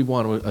not what we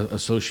want to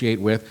associate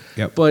with.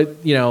 Yep.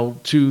 But,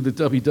 to the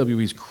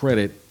WWE's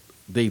credit,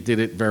 they did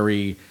it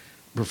very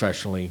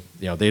professionally.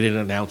 They didn't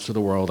announce to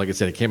the world. Like I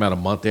said, it came out a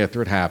month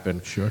after it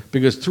happened. Sure.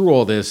 Because through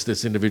all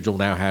this individual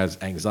now has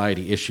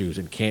anxiety issues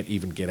and can't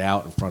even get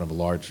out in front of a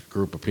large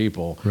group of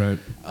people. Right.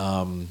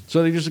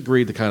 So they just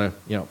agreed to kind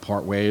of,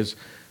 part ways.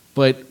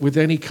 But with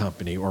any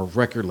company or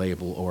record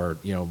label or,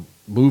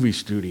 movie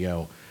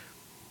studio,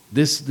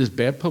 this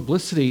bad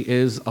publicity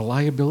is a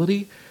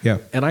liability. Yeah.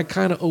 And I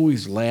kind of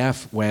always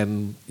laugh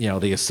when,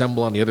 they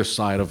assemble on the other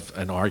side of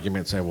an argument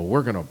and say, well,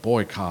 we're going to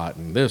boycott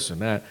and this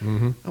and that.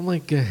 Mm-hmm. I'm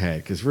like, go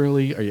ahead, because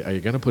really, are you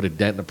going to put a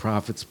dent in the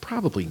profits?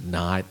 Probably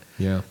not.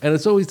 Yeah. And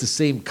it's always the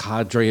same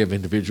cadre of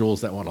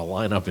individuals that want to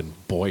line up and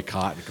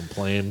boycott and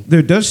complain.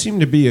 There does seem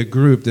to be a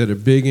group that are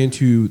big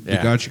into the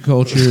Yeah. gotcha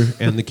culture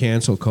and the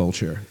cancel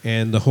culture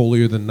and the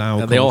holier than thou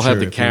culture. And they all have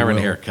the if you Karen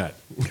will. haircut.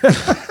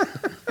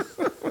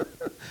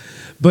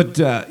 But,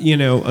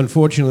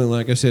 unfortunately,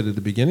 like I said at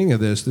the beginning of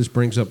this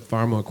brings up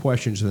far more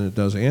questions than it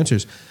does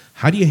answers.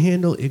 How do you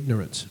handle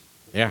ignorance?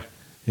 Yeah.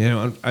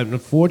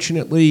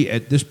 Unfortunately,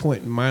 at this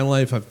point in my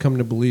life, I've come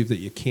to believe that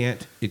you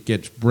can't. It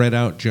gets bred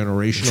out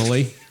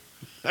generationally.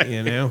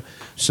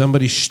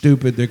 Somebody's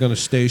stupid, they're going to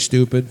stay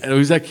stupid. And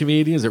who's that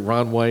comedian? Is it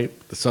Ron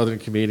White, the Southern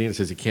comedian, that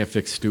says you can't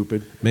fix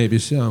stupid? Maybe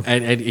so.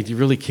 And you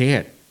really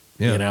can't.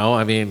 Yeah.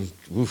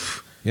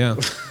 Oof. Yeah,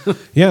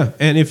 yeah.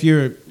 And if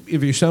you're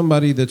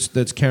somebody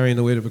that's carrying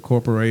the weight of a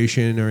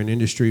corporation or an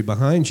industry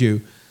behind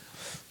you,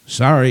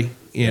 sorry,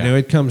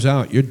 it comes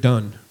out. You're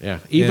done. Yeah.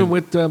 Even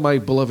with my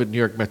beloved New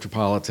York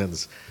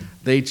Metropolitans,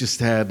 they just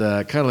had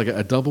kind of like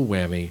a double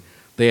whammy.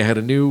 They had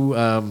a new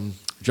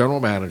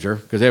general manager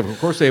because they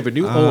have a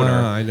new owner.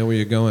 I know where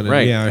you're going.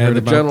 Right. Yeah, I and heard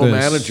the about general this.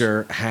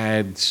 manager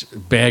had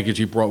baggage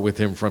he brought with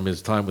him from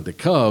his time with the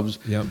Cubs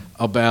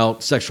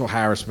about sexual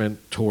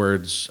harassment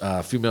towards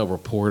female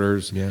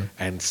reporters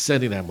and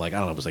sending them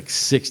it was like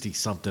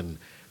 60-something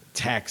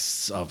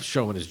texts of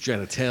showing his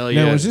genitalia.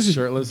 Now, was this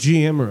shirtless. a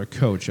GM or a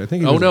coach? I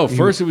think.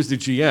 First it was the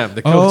GM.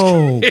 The coach.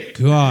 Oh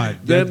God!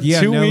 Then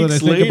 2 now weeks that I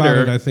think later, about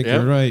it, I think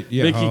you're right.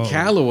 Yeah. Mickey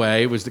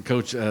Callaway was the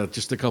coach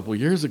just a couple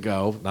years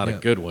ago. Not a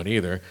good one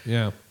either.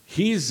 Yeah.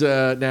 He's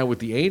now with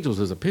the Angels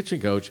as a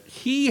pitching coach.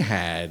 He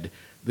had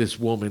this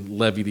woman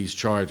levy these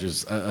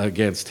charges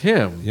against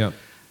him. Yeah.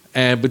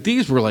 But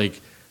these were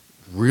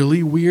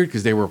really weird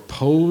because they were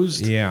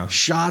posed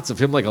shots of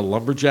him like a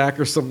lumberjack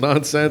or some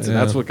nonsense, and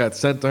that's what got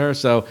sent to her.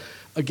 So,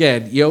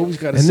 again, you always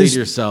got to say to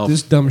yourself...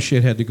 This dumb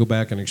shit had to go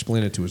back and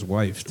explain it to his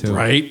wife, too.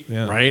 Right,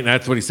 yeah. right. And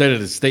that's what he said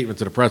in his statement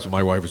to the press.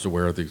 My wife is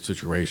aware of the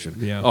situation.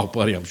 Yeah. Oh,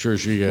 buddy, I'm sure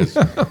she is.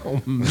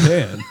 Oh,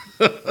 man.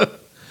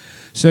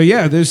 So,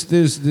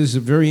 there's a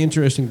very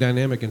interesting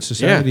dynamic in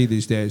society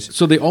these days.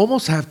 So they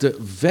almost have to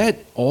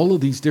vet all of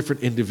these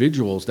different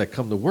individuals that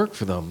come to work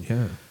for them.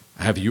 Yeah.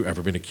 Have you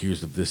ever been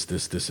accused of this,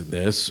 and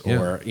this? Yeah.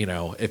 Or,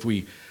 if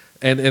we...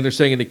 And they're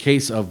saying in the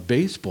case of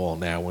baseball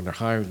now, when they're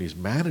hiring these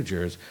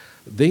managers,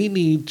 they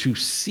need to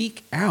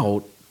seek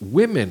out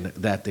women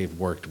that they've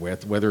worked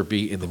with, whether it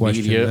be in the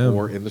media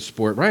or in the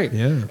sport, right?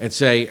 Yeah. And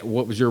say,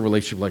 what was your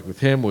relationship like with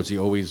him? Was he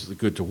always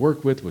good to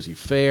work with? Was he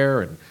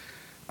fair? And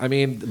I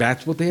mean,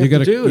 that's what they have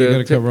to do. You got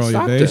to cover all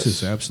your bases.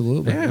 This.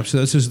 Absolutely. Yeah. So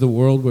this is the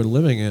world we're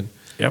living in.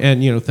 Yep.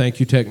 And thank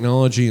you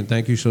technology and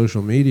thank you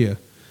social media.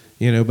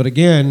 But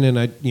again, and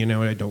I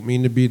don't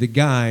mean to be the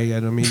guy. I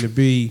don't mean to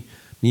be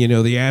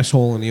the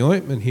asshole in the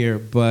ointment here,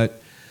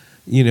 but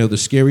the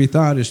scary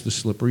thought is the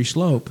slippery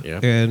slope.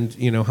 Yeah. And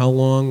how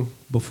long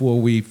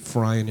before we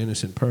fry an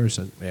innocent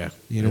person? Yeah.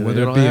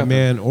 Whether it be a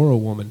man or a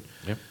woman.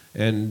 Yep.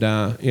 And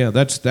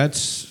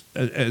that's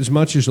as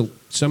much as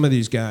some of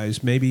these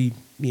guys, maybe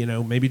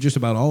just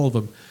about all of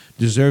them,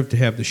 deserve to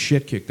have the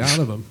shit kicked out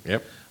of them.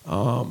 Yep.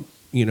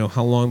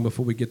 How long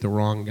before we get the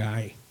wrong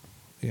guy?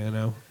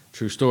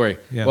 True story.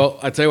 Yeah. Well,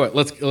 I tell you what,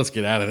 let's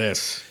get out of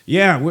this.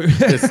 Yeah,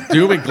 It's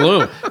doom and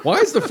gloom. Why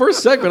is the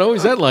first segment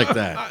always end like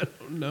that? I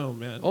don't know,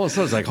 man. All of a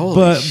sudden it's like,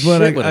 holy shit,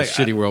 what a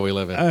shitty world we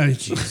live in.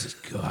 Jesus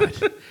God.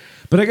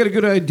 But I got a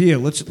good idea.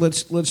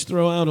 Let's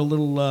throw out a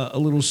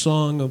little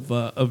song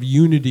of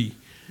unity.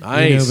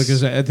 Nice.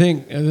 Because I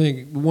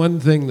think one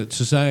thing that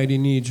society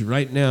needs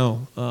right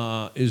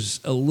now is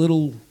a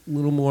little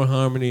more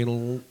harmony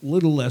and a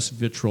little less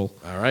vitriol.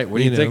 All right, what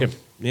are you thinking?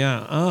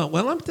 Yeah.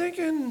 Well, I'm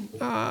thinking,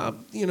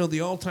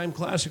 the all-time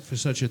classic for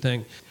such a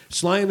thing.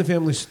 Sly and the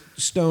Family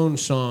Stone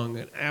song,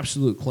 an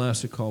absolute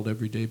classic called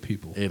Everyday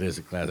People. It is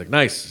a classic.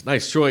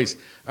 Nice choice.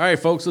 All right,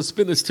 folks, let's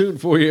spin this tune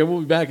for you, and we'll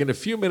be back in a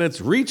few minutes,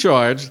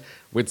 recharged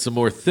with some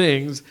more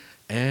things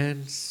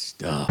and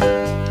stuff.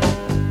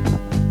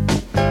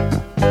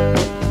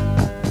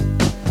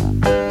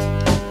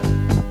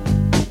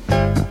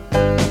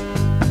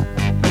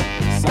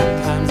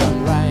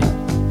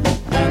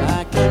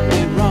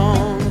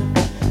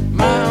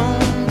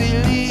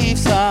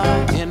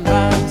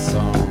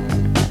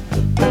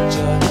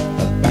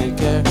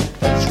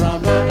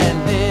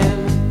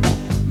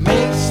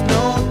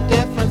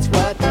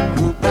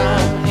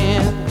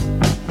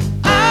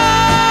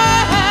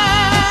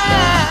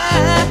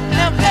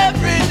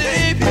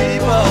 Everyday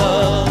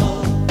people.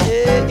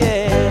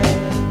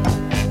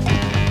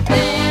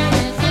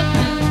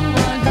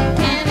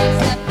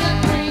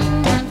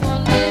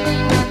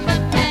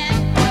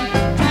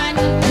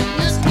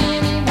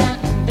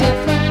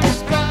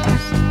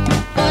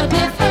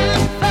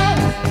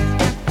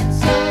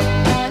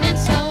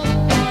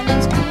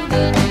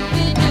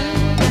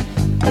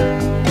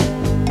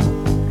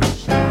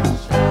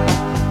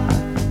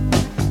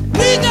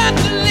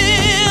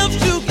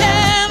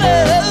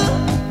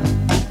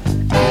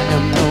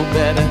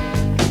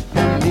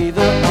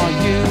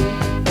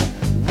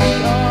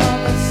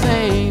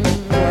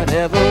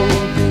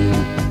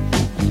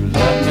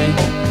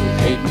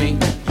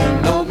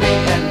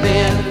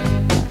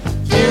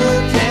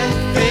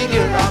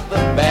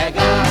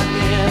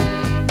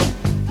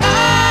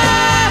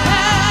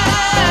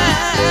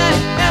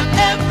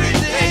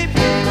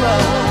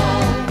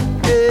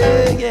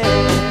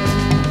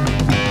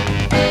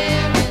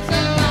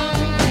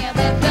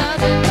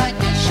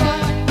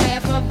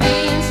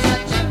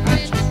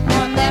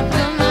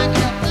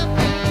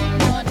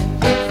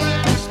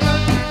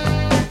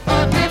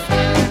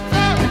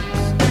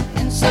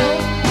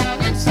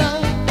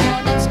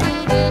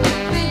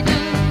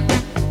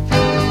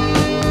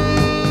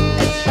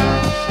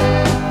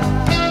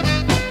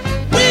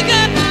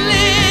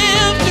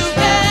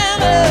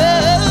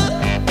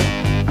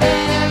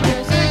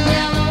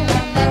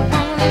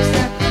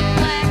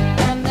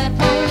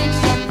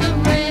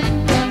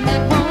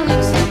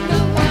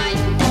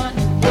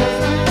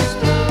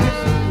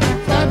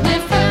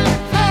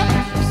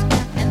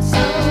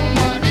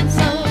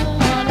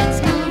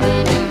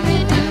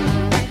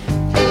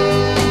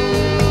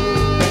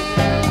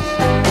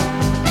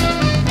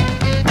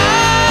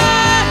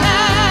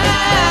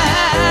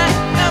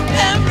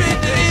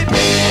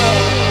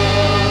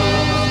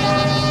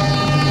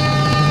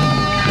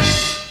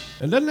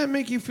 that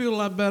make you feel a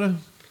lot better?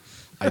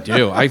 I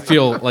do. I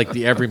feel like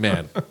the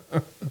everyman.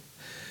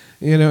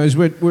 You know, as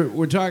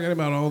we're talking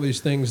about all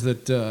these things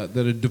that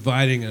are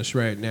dividing us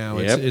right now.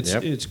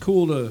 It's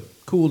cool to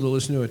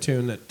listen to a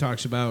tune that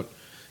talks about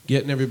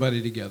getting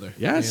everybody together.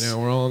 Yes. You know,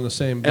 we're all in the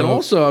same boat. And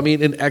also, I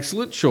mean, an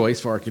excellent choice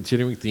for our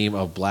continuing theme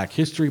of Black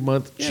History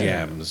Month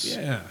gems.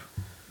 Yeah.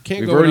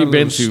 Can't We've go already without a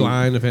been little to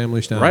Sly and the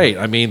Family Stone. Right.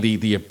 I mean,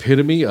 the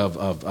epitome of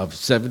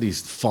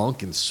 70s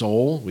funk and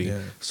soul. We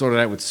started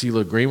out with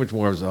CeeLo Green, which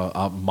more was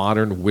a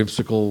modern,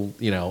 whimsical,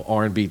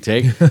 R&B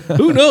take.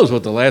 Who knows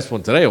what the last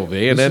one today will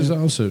be? And this then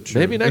is also true.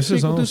 Maybe next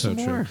week we'll do some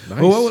true. more.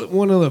 Nice. Well,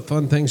 one of the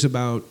fun things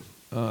about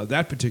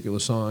that particular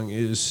song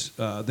is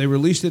they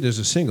released it as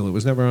a single. It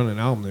was never on an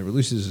album. They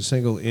released it as a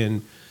single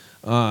in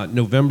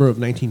November of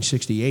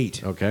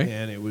 1968. Okay.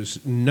 And it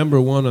was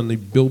number one on the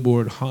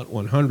Billboard Hot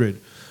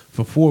 100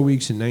 for 4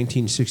 weeks in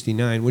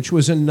 1969, which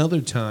was another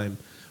time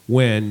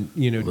when,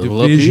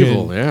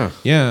 division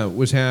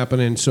was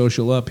happening,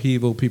 social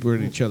upheaval, people were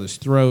at each other's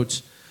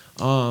throats.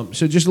 So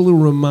just a little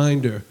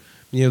reminder,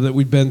 that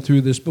we've been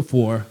through this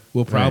before.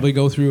 We'll probably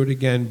go through it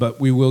again,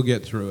 but we will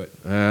get through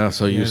it.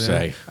 So you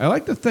say. I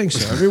like to think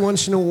so. Every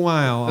once in a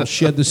while, I'll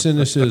shed the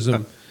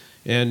cynicism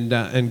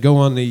and go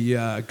on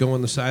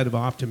the side of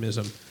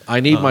optimism.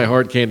 I need my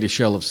hard candy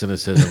shell of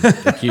cynicism.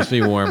 It keeps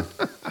me warm.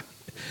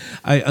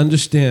 I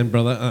understand,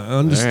 brother. I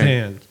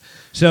understand. Right.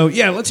 So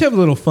let's have a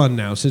little fun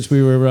now. Since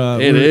we're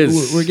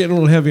getting a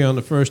little heavy on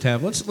the first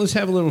half. Let's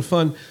have a little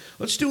fun.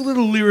 Let's do a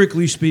little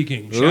lyrically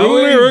speaking. Shall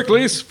we?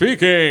 Lyrically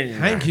speaking.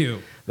 Thank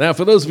you. Now,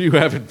 for those of you who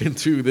haven't been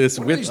through this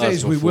with us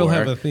days, before, we will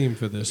have a theme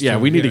for this. Yeah,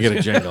 we need to get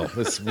a jingle.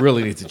 This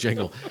really needs a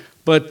jingle.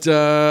 But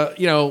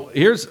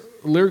here's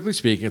lyrically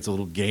speaking. It's a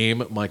little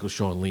game Michael,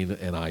 Sean, Lee,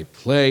 and I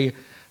play.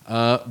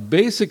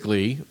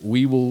 Basically,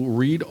 we will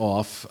read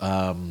off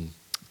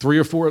 3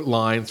 or 4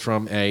 lines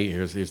from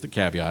here's the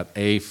caveat,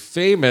 a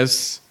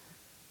famous,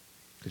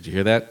 did you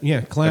hear that? Yeah,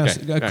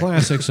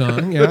 classic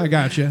song. Yeah, I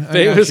got you.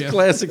 Famous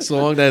classic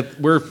song that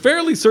we're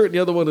fairly certain the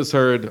other one has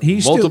heard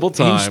multiple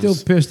times. He's still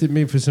pissed at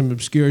me for some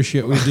obscure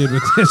shit we did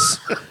with this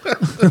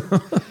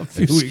a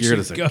few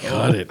weeks ago.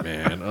 Got it,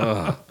 man.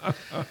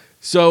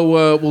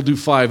 So we'll do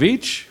 5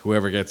 each.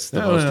 Whoever gets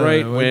the most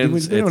right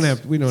wins.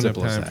 We don't have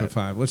time for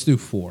 5. Let's do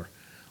 4. Fuck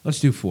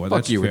That's you,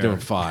 fair. we're doing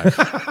 5.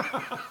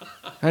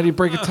 How do you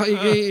break a tie?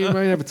 You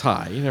might have a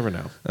tie. You never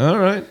know. All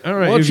right.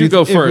 Why don't you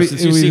go first?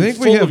 Since you seem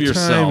full of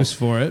yourself. Times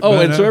for it. Oh,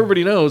 and so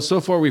everybody knows, so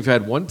far we've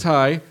had 1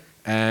 tie,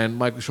 and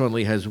Michael Sean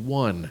Lee has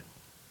won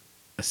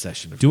a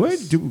session of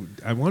this.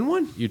 I won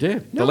one? You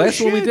did. No the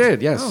last one we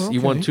did, yes. Oh, okay. You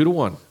won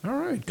 2-1. All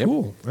right,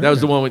 cool. That was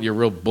the one with your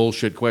real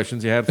bullshit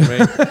questions you had for me.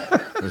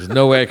 There's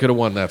no way I could have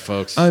won that,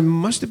 folks. I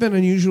must have been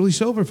unusually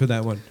sober for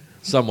that one.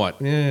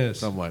 Somewhat. Yes.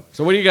 Somewhat.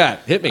 So what do you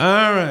got? Hit me.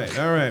 All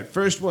right.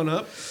 First one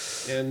up.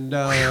 And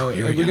are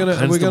we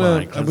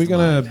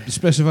gonna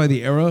specify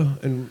the era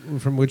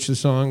and from which the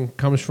song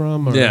comes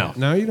from? Or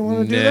no, you don't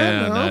want to do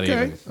that. No, not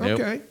okay, even. Nope.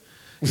 okay.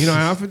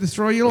 I offered to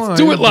throw you a line.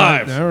 Do it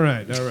live. All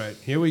right.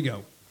 Here we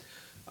go.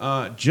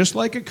 Just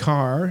like a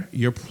car,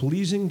 you're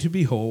pleasing to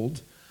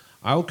behold.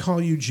 I'll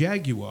call you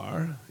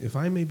Jaguar if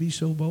I may be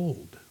so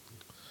bold.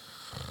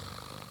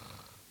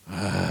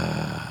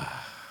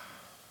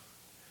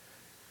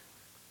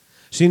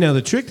 See, now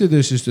the trick to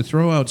this is to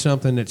throw out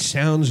something that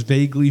sounds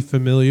vaguely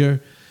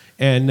familiar,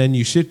 and then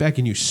you sit back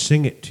and you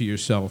sing it to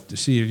yourself to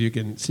see if you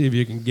can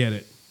get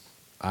it.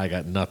 I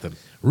got nothing.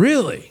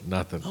 Really?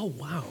 Nothing. Oh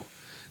wow,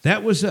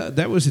 that was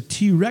a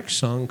T-Rex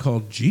song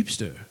called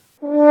Jeepster.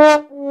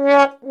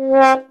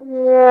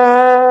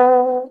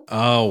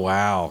 Oh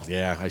wow,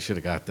 yeah, I should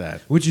have got that.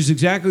 Which is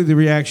exactly the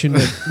reaction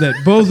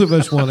that both of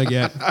us want to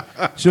get,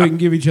 so we can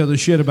give each other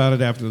shit about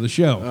it after the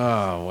show.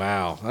 Oh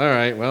wow! All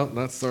right, well,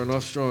 that's starting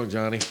off strong,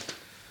 Johnny.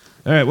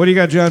 All right, what do you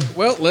got, John?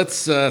 Well, let's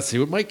see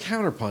what my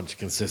counterpunch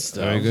consists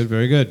of.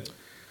 Very good.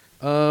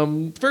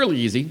 Fairly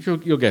easy.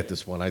 You'll get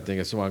this one, I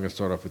think. So I'm going to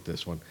start off with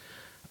this one.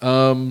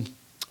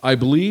 I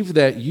believe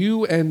that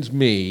you and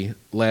me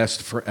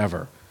last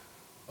forever.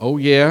 Oh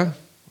yeah,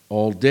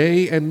 all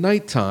day and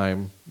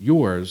nighttime,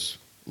 yours,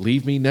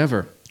 leave me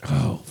never.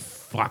 Oh,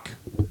 fuck.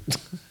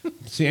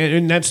 See,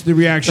 and that's the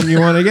reaction you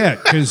want to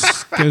get,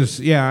 because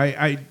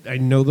I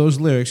know those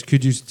lyrics.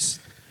 Could you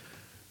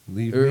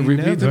leave me repeat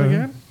never? them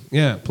again?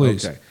 Yeah,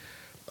 please. Okay.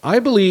 I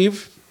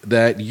believe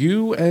that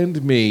you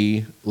and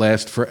me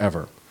last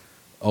forever.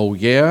 Oh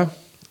yeah,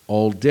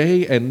 all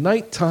day and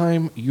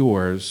nighttime,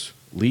 yours,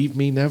 leave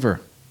me never.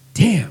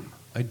 Damn,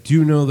 I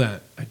do know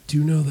that.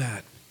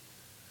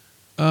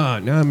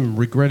 Now I'm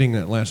regretting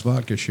that last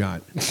vodka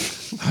shot.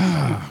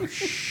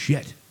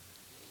 Shit.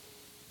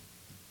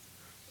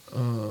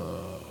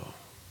 I'm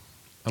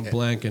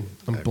blanking.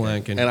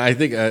 And I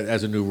think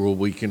as a new rule,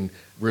 we can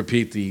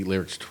repeat the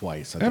lyrics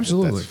twice. I think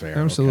Absolutely. That's fair.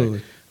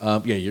 Absolutely.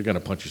 Okay. Yeah, you're going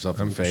to punch yourself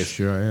in the face.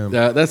 Sure I am.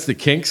 That's the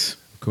Kinks.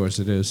 Of course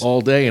it is. All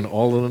day and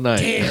all of the night.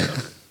 Damn.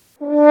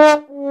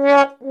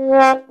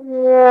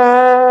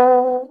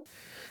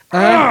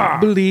 I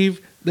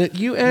believe that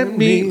you and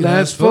me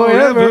last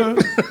forever.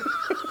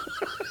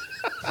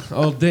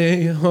 All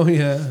day, oh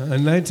yeah, a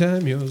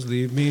nighttime, you'll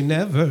leave me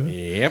never.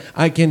 Yep.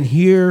 I can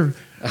hear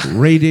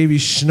Ray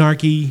Davies'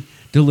 snarky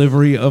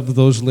delivery of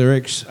those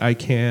lyrics. I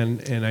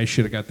can, and I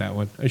should have got that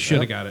one. I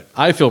should have got it.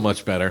 I feel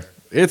much better.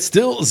 It's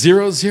still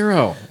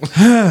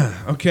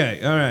 0-0.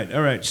 Okay,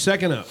 all right.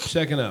 Second up.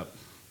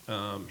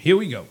 Here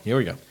we go.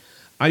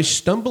 I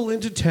stumble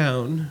into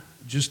town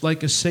just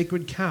like a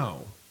sacred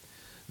cow.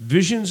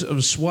 Visions of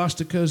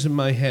swastikas in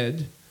my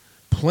head,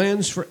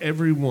 plans for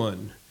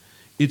everyone.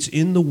 It's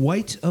in the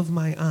white of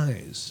my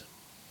eyes.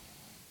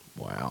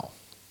 Wow.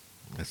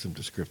 That's some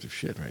descriptive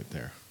shit right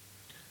there.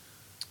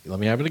 Let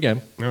me have it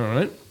again. All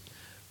right.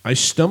 I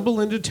stumble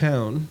into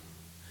town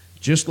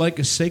just like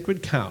a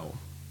sacred cow.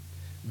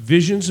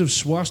 Visions of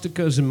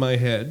swastikas in my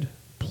head,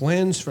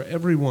 plans for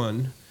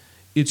everyone.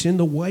 It's in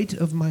the white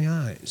of my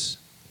eyes.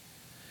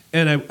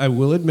 And I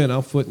will admit,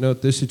 I'll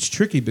footnote this, it's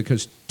tricky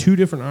because two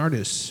different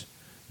artists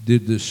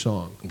did this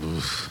song.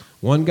 Oof.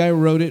 One guy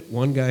wrote it,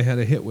 one guy had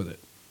a hit with it.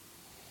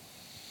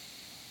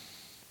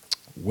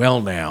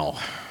 Well, now.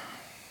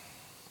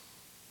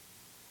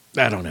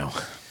 I don't know.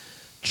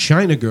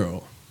 China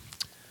Girl.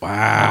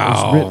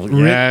 Wow.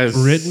 Yes.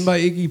 Written by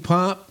Iggy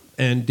Pop,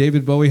 and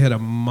David Bowie had a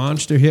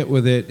monster hit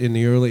with it in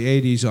the early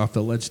 80s off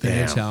the Let's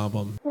Dance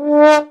album.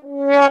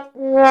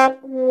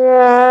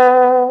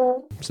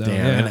 So, Damn.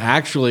 yeah. And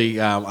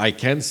actually, I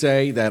can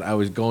say that I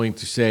was going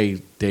to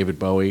say David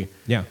Bowie.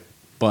 Yeah.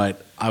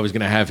 But I was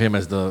going to have him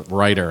as the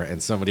writer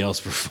and somebody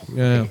else perform.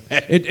 Yeah.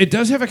 It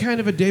does have a kind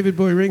of a David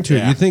Bowie ring to it.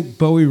 Yeah. You think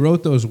Bowie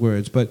wrote those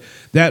words, but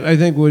that I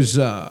think was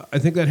I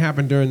think that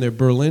happened during their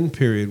Berlin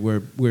period where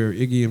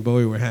Iggy and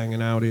Bowie were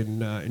hanging out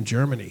in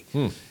Germany,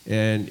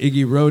 and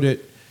Iggy wrote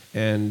it,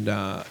 and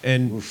I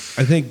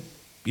think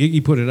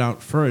Iggy put it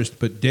out first,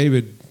 but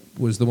David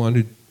was the one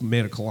who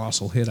made a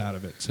colossal hit out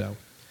of it. So.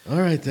 All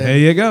right, then. There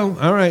you go.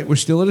 All right, we're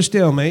still at a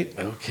stalemate.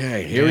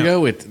 Okay, here we go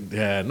with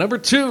number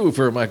 2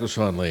 for Michael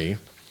Sean Lee.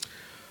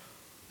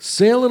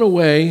 Sailing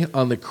away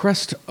on the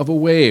crest of a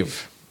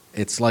wave.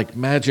 It's like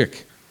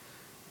magic.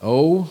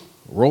 Oh,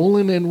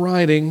 rolling and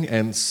riding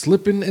and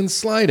slipping and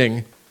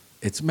sliding.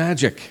 It's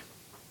magic.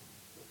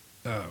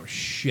 Oh,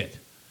 shit.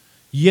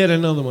 Yet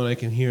another one I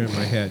can hear in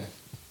my head.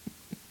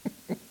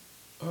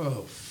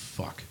 Oh,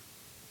 fuck.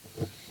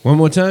 One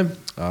more time?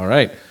 All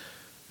right.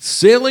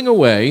 Sailing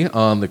away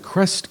on the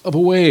crest of a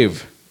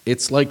wave.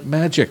 It's like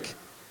magic.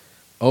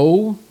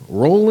 Oh,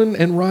 rolling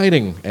and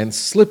riding and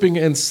slipping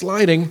and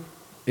sliding.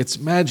 It's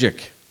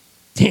magic.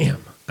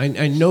 Damn.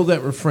 I know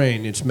that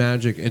refrain. It's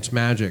magic. It's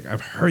magic.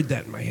 I've heard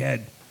that in my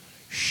head.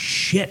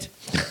 Shit.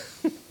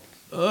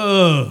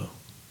 Ugh.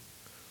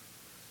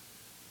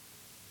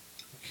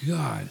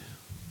 God.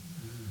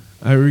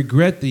 I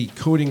regret the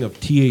coating of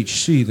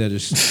THC that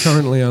is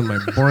currently on my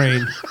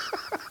brain.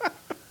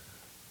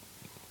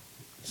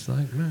 It's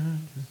like magic.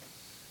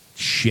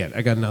 Shit,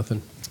 I got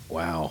nothing.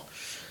 Wow.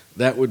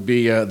 That would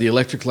be the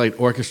Electric Light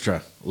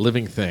Orchestra,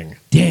 Living Thing.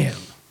 Damn.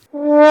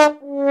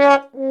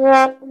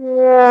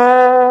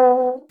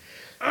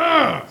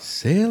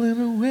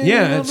 Sailing away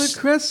Yeah, on the it's-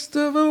 crest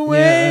of a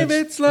wave,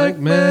 it's like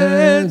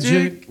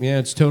magic. Yeah,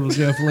 it's total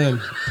Jeff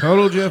Lynne.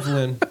 Total Jeff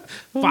Lynne.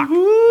 Fuck.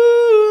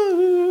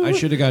 I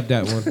should have got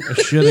that one. I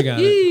should have got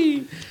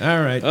it.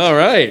 All right. All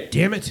right.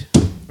 Damn it.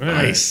 All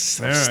right. Nice.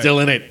 All I'm right. still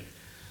in it.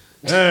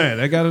 All right,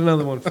 I got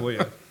another one for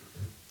you.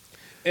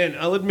 And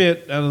I'll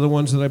admit, out of the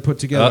ones that I put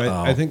together,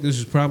 Uh-oh. I think this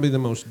is probably the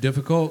most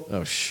difficult,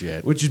 Oh,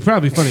 shit. which is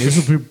probably funny.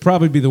 This will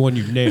probably be the one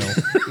you nail.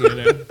 You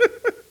know?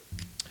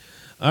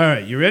 All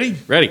right, you ready?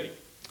 Ready.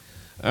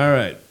 All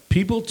right.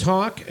 People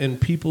talk and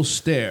people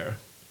stare.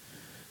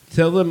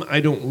 Tell them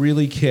I don't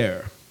really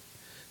care.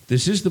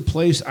 This is the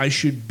place I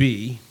should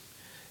be.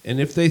 And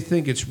if they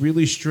think it's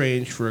really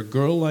strange for a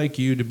girl like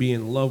you to be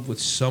in love with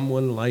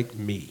someone like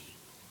me.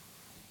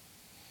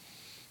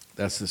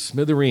 That's the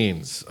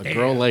Smithereens, A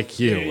Girl Like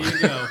You. There you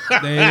go.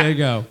 There you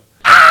go.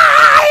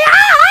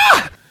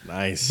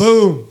 Nice.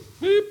 Boom.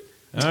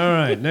 All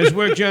right. Nice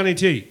work, Johnny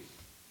T.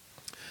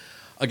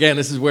 Again,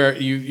 this is where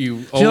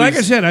you See, always... like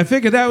I said, I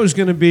figured that was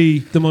going to be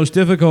the most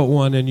difficult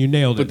one, and you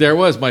nailed it. But there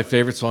was my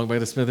favorite song by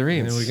the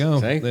Smithereens. There we go.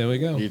 See? There we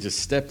go. You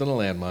just stepped on a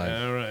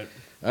landmine. All right.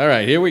 All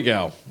right, here we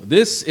go.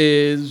 This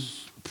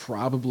is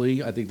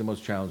probably, I think, the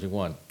most challenging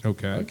one.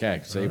 Okay.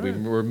 Okay, so All right.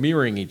 we're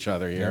mirroring each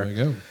other There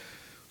here. we go.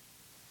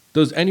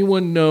 Does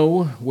anyone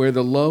know where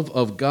the love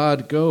of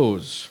God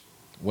goes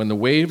when the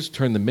waves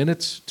turn the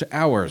minutes to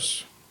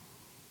hours?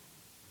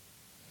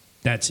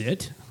 That's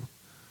it.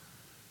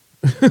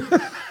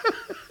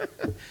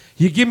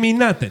 You give me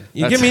nothing.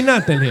 You give me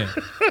nothing here.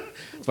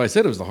 So I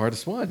said it was the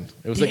hardest one.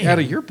 It was like Damn. out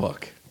of your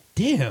book.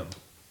 Damn.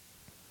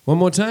 One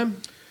more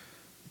time.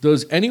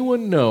 Does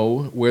anyone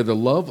know where the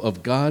love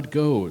of God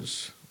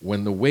goes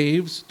when the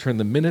waves turn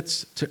the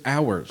minutes to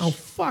hours? Oh,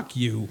 fuck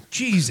you.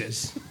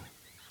 Jesus.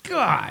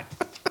 God.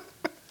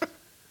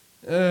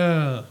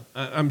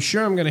 I'm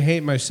sure I'm going to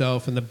hate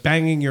myself, and the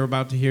banging you're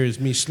about to hear is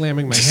me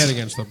slamming my head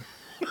against the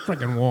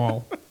freaking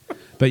wall.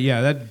 But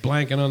yeah, that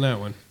blanking on that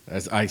one.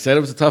 As I said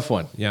it was a tough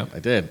one. Yeah. I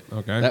did.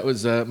 Okay. That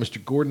was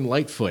Mr. Gordon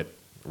Lightfoot,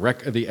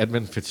 wreck of the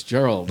Edmund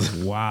Fitzgerald.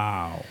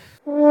 Wow.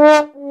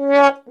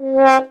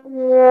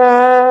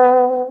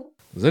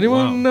 Does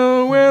anyone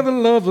know where the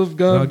love of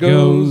God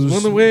goes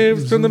when the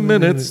waves turn the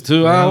minutes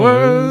to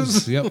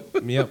hours? Yep.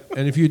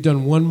 And if you'd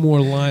done one more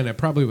line, I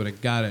probably would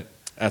have got it.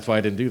 That's why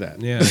I didn't do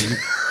that. Yeah, you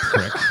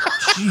prick.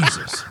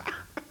 Jesus.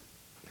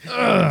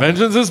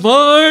 Vengeance is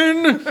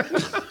mine.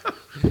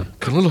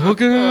 Colonel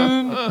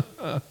Hogan.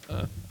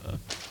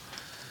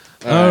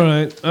 All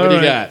right. What do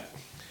you got?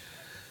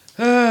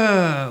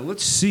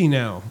 Let's see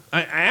now.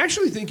 I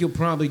actually think you'll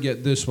probably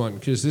get this one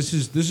because this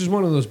is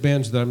one of those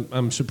bands that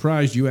I'm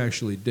surprised you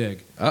actually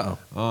dig. But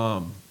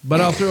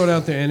I'll throw it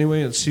out there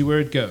anyway and see where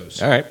it goes.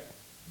 All right.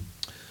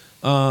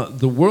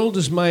 The world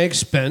is my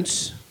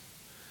expense,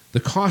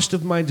 the cost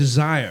of my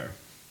desire.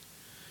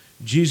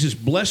 Jesus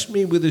blessed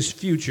me with his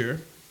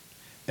future,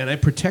 and I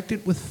protect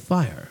it with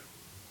fire.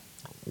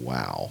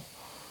 Wow.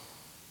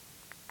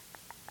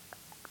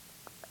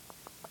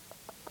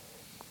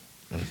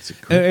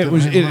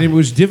 It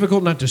was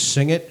difficult not to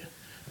sing it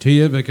to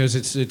you because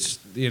it's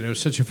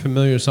such a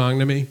familiar song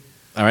to me.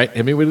 All right,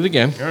 hit me with it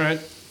again. All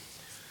right.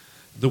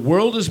 The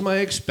world is my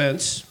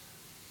expense,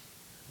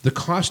 the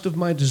cost of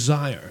my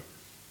desire.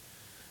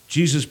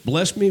 Jesus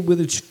blessed me with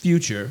its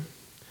future,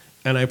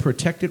 and I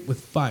protect it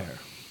with fire.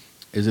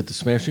 Is it the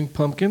Smashing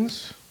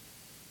Pumpkins?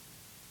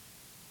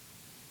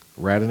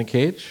 Rat in a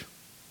Cage?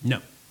 No.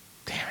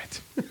 Damn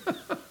it.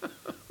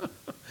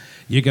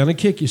 You're going to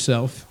kick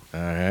yourself. All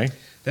right.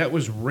 That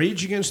was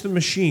Rage Against the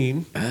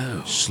Machine.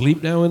 Oh.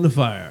 Sleep Now in the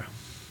Fire.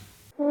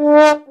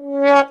 I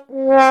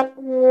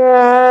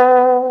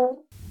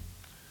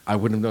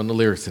wouldn't have known the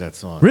lyrics to that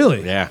song.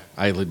 Really? Yeah.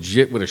 I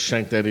legit would have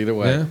shanked that either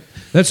way. Yeah.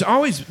 That's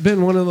always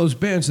been one of those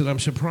bands that I'm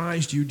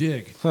surprised you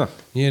dig. Huh.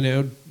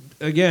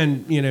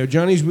 Again,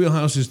 Johnny's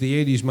wheelhouse is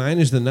the 80s, mine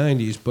is the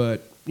 90s,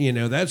 but,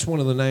 that's one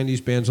of the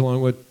 90s bands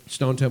along with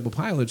Stone Temple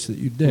Pilots that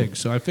you dig.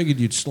 So I figured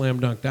you'd slam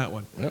dunk that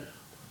one. Yep.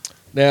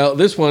 Now,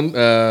 this one,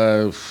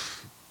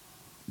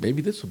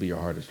 maybe this will be your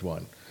hardest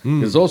one.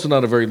 It's also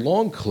not a very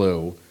long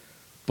clue,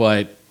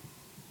 but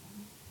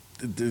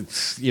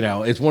it's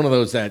one of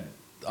those that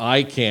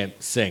I can't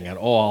sing at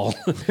all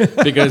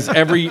because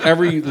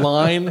every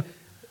line,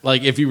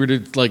 like if you were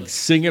to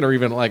sing it or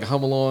even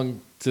hum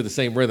along to the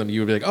same rhythm,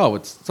 you would be like, oh,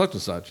 it's such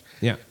and such.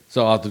 Yeah.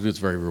 So I'll have to do this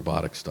very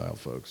robotic style,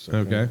 folks.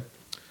 Okay.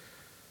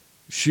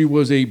 She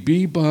was a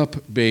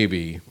bebop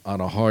baby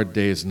on a hard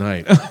day's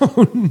night.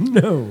 Oh,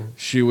 no.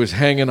 She was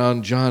hanging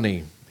on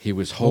Johnny. He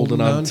was holding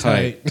on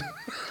tight.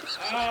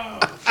 Oh,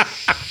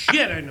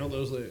 shit, I know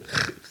those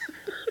lyrics.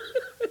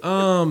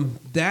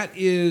 That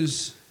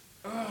is...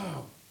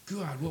 Oh,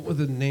 God, what were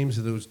the names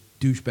of those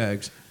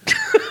douchebags?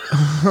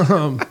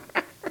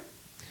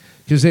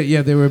 Because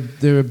they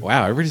were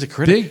Wow, everybody's a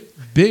critic.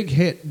 big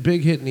hit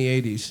in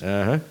the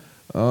 80s.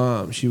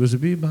 Uh-huh. She was a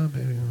bebop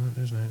baby on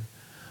his night.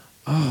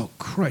 Oh,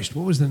 Christ,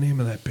 what was the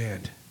name of that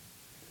band?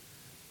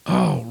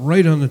 Oh,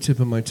 right on the tip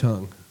of my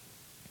tongue.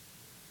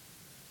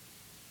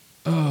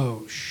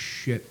 Oh,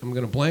 shit. I'm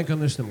going to blank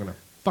on this, and I'm going to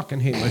fucking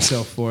hate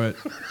myself for it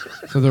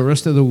for the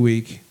rest of the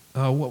week.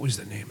 Oh, what was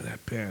the name of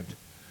that band?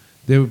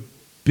 They were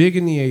big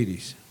in the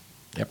 80s.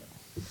 Yep.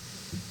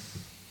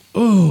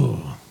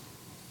 Oh.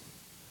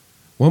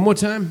 One more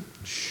time?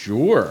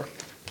 Sure.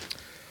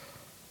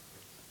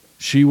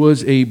 She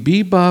was a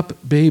bebop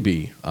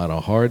baby on a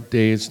hard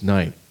day's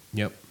night.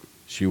 Yep.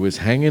 She was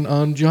hanging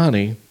on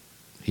Johnny.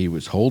 He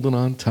was holding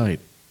on tight.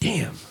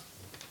 Damn.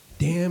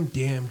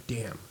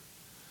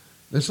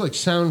 That's like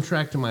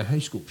soundtrack to my high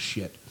school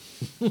shit.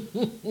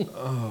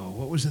 Oh,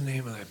 what was the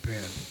name of that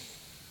band?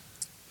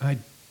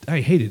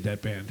 I hated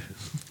that band.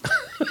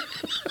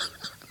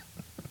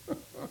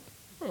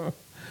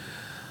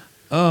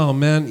 Oh,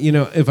 man.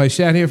 If I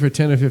sat here for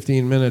 10 or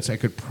 15 minutes, I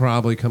could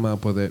probably come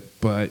up with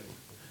it. But,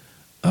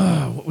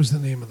 what was the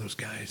name of those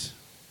guys?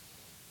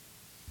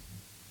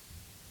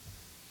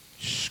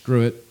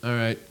 Screw it. All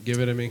right, give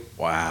it to me.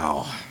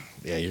 Wow.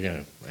 Yeah, you're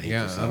going to hate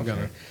yourself. I'm going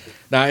to.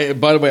 Now,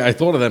 by the way, I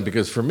thought of them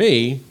because for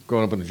me,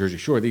 growing up on the Jersey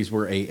Shore, these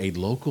were a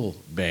local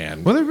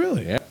band. Were they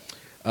really? Yeah.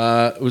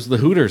 It was the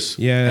Hooters.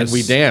 Yes. And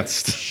we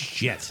danced.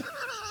 Shit.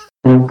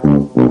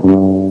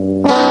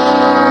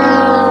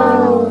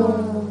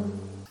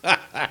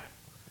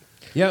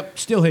 Yep,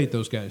 still hate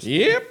those guys.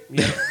 Yep.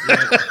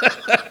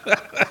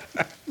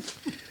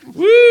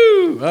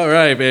 Woo! All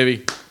right,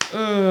 baby.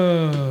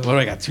 What do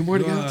I got? Two more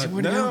to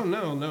go?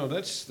 No.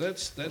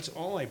 That's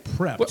all I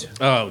prepped. What?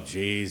 Oh,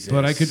 Jesus.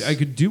 But I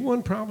could do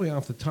one probably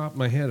off the top of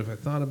my head if I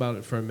thought about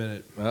it for a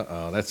minute.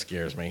 Uh-oh, that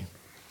scares me.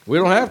 We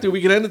don't have to. We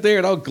can end it there,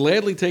 and I'll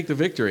gladly take the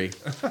victory.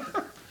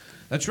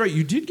 That's right.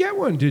 You did get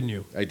one, didn't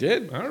you? I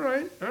did. All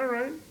right.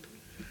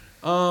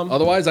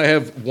 Otherwise, I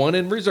have one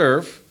in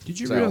reserve. Did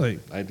you really?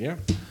 Yeah.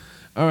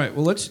 All right.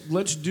 Well,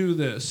 let's do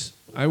this.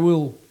 I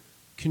will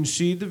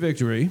concede the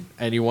victory.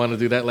 And you want to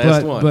do that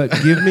last one? But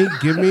give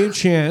me a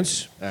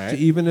chance right. to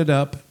even it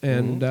up,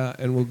 and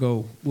we'll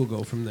go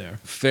from there.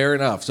 Fair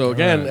enough. So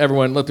again,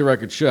 everyone, let the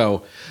record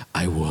show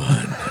I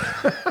won.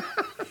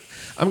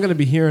 I'm going to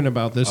be hearing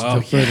about this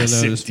until further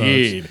notice,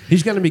 indeed. folks.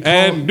 He's going to be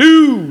calling, And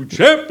new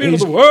champion of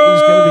the world.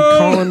 He's going to be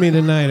calling me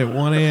tonight at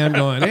 1 a.m.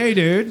 going, hey,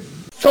 dude.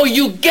 So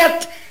you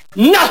get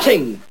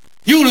nothing.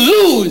 You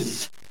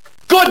lose.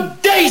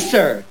 Good day,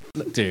 sir.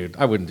 Dude,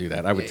 I wouldn't do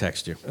that. I would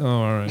text you. Oh,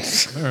 all right.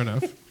 Fair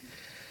enough.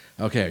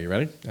 Okay, are you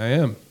ready? I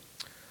am.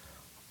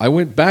 I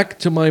went back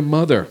to my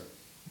mother.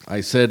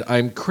 I said,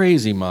 I'm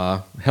crazy,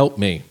 Ma. Help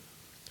me.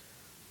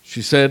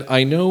 She said,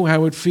 I know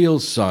how it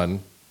feels, son,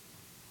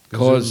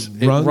 because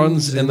it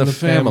runs in the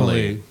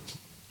family.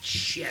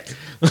 Shit.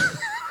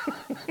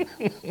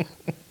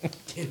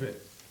 Damn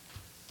it.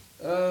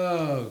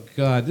 Oh,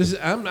 God.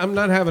 I'm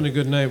not having a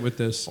good night with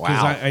this.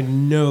 Because Wow. I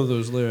know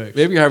those lyrics.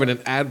 Maybe you're having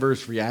an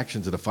adverse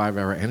reaction to the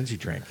 5-hour energy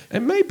drink. It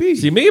may be.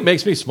 See, me, it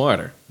makes me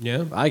smarter.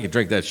 Yeah. I could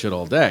drink that shit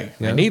all day.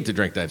 Yeah. I need to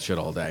drink that shit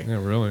all day. Yeah,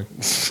 really.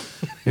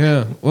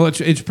 Yeah. Well,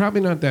 it's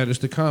probably not that. It's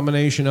the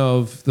combination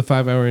of the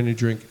 5-hour energy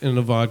drink and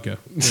the vodka,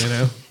 you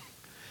know?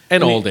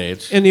 And old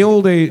age. In the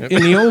old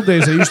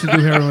days, I used to do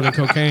heroin and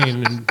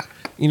cocaine, and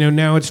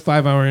now it's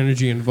 5-hour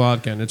energy and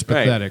vodka, and it's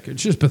pathetic. Right.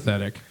 It's just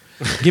pathetic.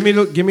 Give me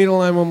the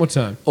line one more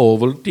time.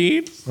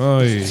 Ovaltine.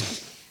 Oh, yeah.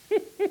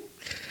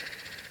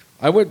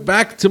 I went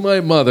back to my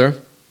mother.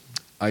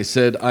 I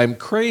said, I'm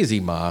crazy,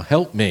 Ma.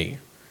 Help me.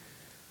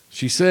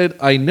 She said,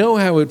 I know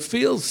how it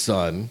feels,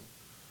 son,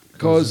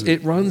 because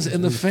it runs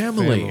in the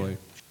family.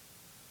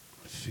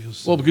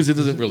 Well, because it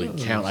doesn't really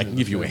count. I can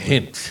give you a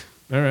hint.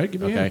 All right, give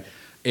me a hint.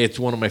 It's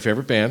one of my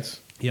favorite bands.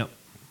 Yep.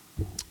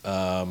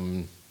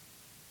 Let's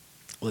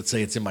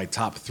say it's in my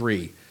top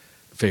 3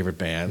 favorite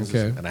bands.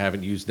 Okay. And I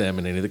haven't used them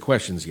in any of the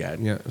questions yet.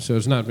 Yeah, so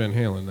it's not Van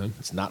Halen then.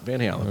 It's not Van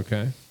Halen.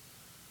 Okay.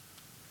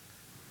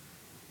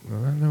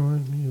 Well, I know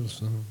it feels,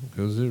 son,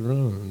 because it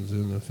runs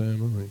in the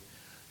family.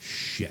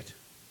 Shit.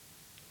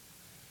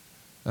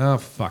 Oh,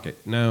 fuck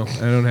it. No, I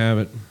don't have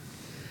it.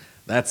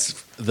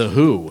 That's The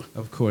Who.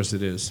 Of course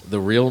it is. The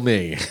Real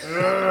Me.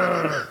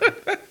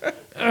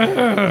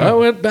 I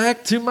went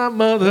back to my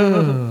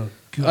mother.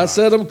 I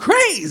said, I'm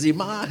crazy,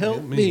 Ma,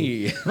 help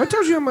me. Have I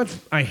told you how much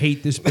I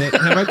hate this bit?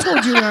 Have I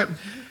told you that?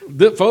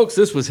 Folks,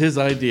 this was his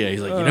idea.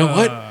 He's like, you know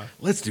what?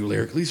 Let's do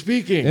Lyrically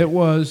Speaking. It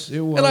was.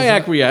 And I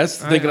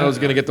acquiesced, thinking I was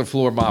going to get the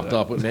floor mopped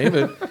up with me,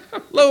 but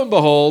lo and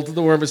behold,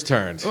 the worm has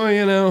turned. Well,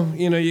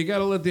 you got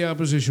to let the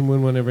opposition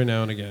win one every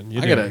now and again.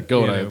 I got to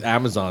go to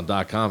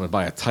Amazon.com and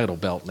buy a title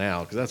belt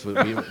now, because that's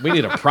what we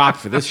need a prop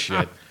for this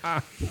shit.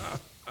 All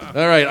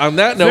right, on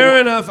that note.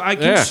 Fair enough. I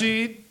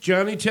concede.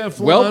 Johnny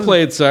Teflon. Well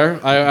played, sir.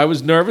 I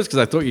was nervous because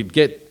I thought you'd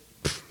get,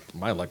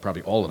 my luck,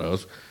 probably all of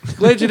those.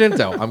 Glad you didn't,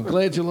 though. I'm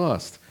glad you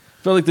lost.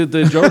 Felt like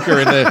the Joker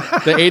in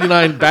the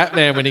 89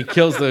 Batman when he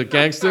kills the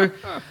gangster.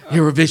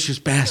 You're a vicious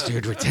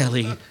bastard,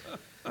 Ritelli,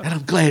 and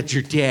I'm glad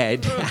you're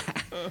dead.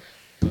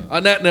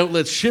 On that note,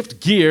 let's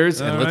shift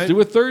gears and let's do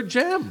a third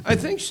gem. I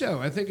think so.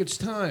 I think it's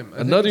time.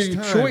 Another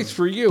choice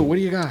for you. What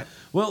do you got?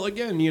 Well,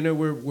 again,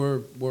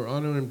 we're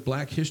honoring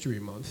Black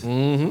History Month,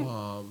 mm-hmm.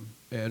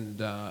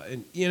 I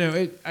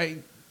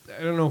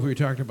don't know if we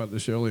talked about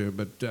this earlier,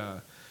 but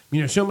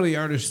some of the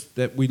artists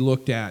that we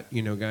looked at,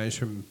 guys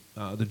from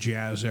the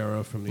jazz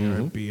era, from the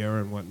mm-hmm. R&B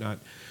era, and whatnot,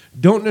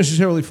 don't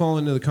necessarily fall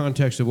into the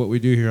context of what we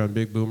do here on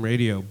Big Boom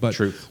Radio. But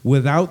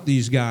without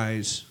these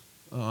guys,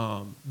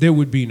 there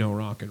would be no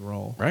rock and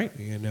roll. Right.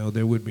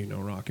 There would be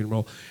no rock and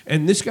roll.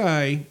 And this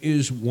guy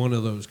is one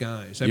of those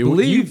guys.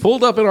 You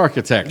pulled up an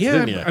architect,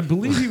 didn't you? I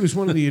believe he was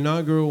one of the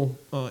inaugural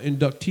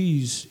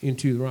inductees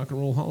into the Rock and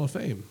Roll Hall of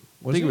Fame.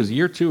 I think it was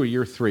year 2 or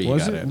year 3.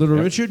 Was it? Little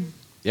Richard?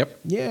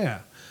 Yep.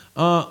 Yeah.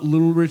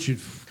 Little Richard.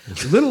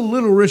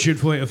 Little Richard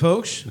for you,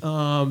 folks.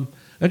 I'm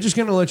just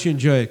going to let you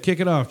enjoy it.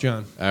 Kick it off,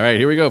 John. All right,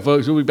 here we go,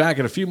 folks. We'll be back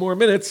in a few more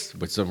minutes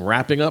with some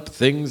wrapping up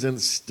things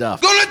and stuff.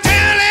 Gonna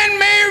tell Aunt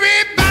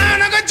Mary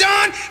about Uncle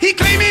John. He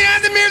claimed me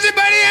as a music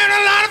buddy and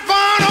a lot of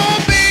fun.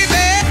 Oh,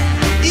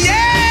 baby.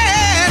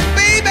 Yeah,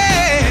 baby.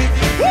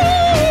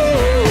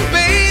 Woo,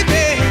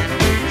 baby.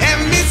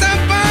 Having me some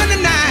fun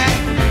tonight.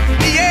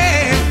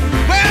 Yeah.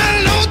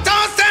 Well, low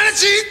tall Santa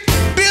sheet,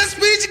 Bill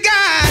Squeegee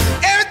guy.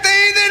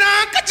 Everything that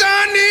Uncle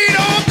John need.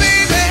 Oh,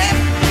 baby.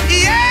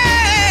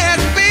 Yes,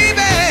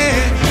 baby.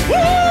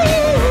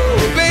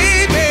 Woo,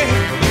 baby.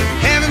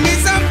 Having me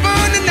some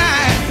fun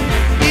tonight.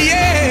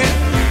 Yeah.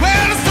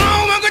 Well,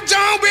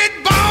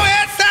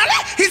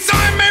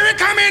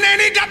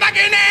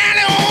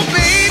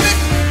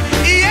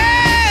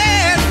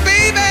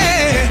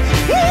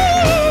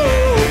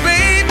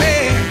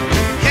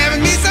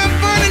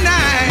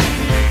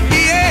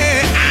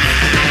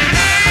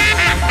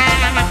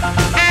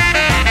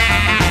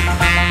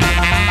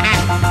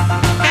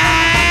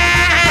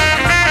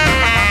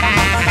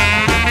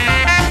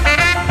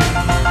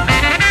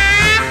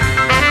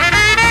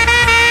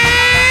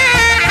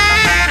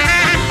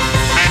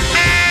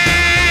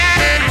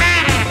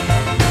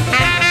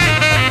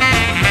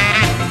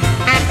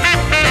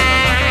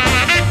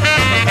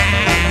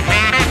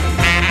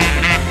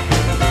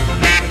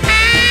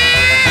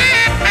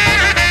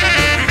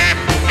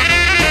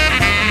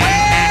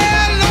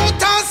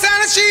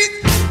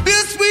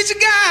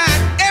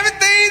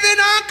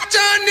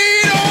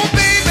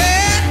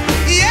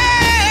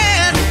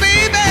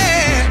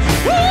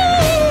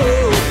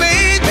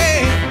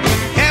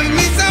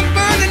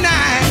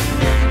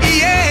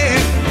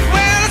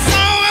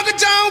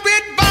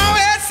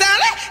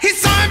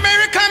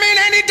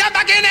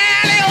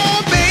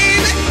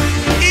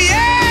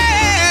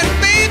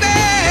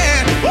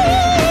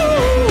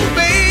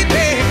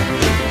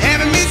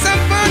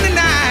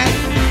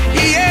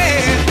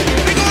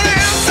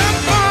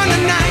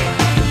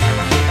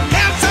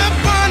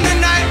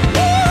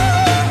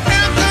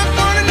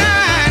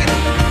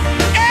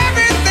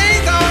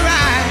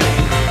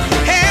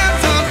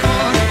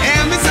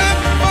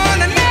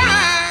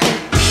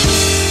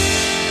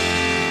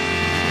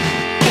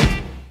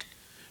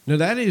 Now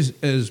that is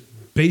as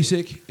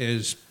basic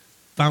as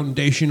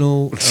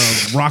foundational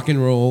rock and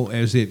roll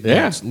as it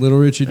gets. Little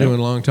Richard doing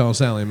Long Tall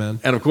Sally, man.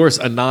 And of course,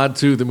 a nod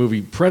to the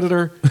movie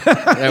Predator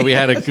that we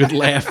had a good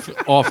laugh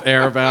off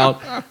air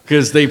about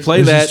because they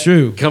play This is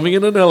true. coming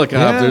in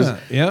helicopters.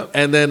 Yeah.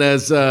 And then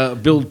as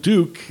Bill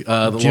Duke,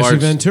 the Jesse large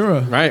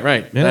Ventura.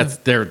 right. Yeah.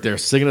 They're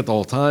singing it the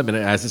whole time, and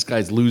as this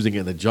guy's losing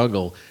it in the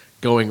jungle,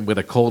 going with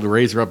a cold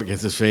razor up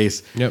against his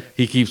face,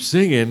 he keeps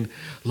singing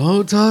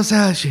Long Tall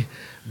Sally,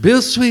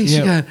 Bill Sweet, she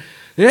got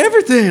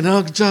everything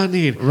Uncle John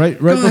need. Right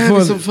Go have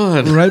before some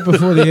fun. right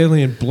before the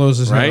alien blows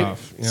his head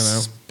off. You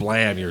know.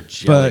 Blam, you're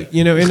jelly. But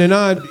in a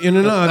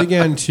nod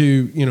again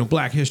to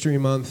Black History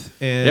Month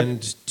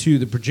and to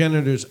the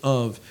progenitors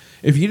of,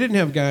 if you didn't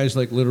have guys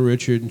like Little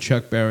Richard and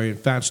Chuck Berry and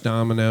Fats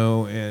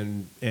Domino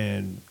and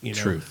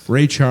Truth.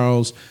 Ray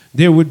Charles,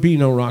 there would be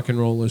no rock and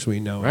roll as we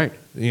know it. Right.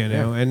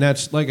 And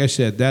that's, like I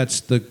said, that's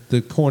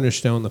the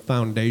cornerstone, the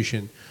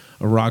foundation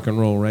of rock and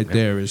roll right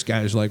there is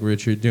guys like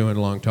Richard doing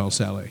Long Tall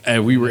Sally.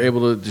 And we were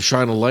able to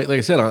shine a light, like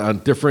I said, on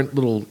different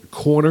little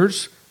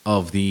corners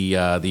of the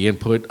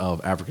input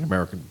of African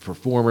American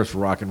performers for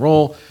rock and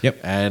roll. Yep.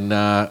 And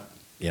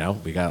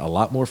we got a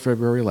lot more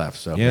February left,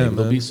 so maybe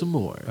there'll be some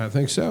more. I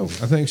think so.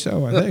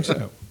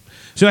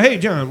 So hey,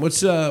 John,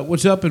 what's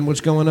up and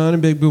what's going on in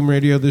Big Boom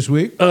Radio this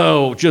week?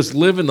 Oh, just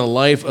living the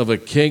life of a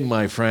king,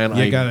 my friend.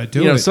 You gotta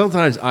do it.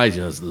 Sometimes I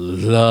just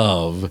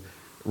love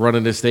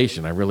running this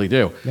station. I really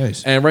do.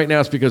 Nice. And right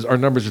now it's because our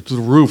numbers are through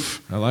the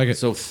roof. I like it.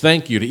 So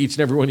thank you to each and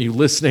every one of you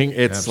listening.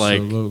 It's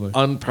Absolutely. like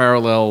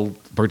unparalleled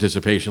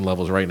participation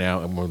levels right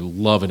now, and we're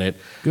loving it.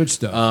 Good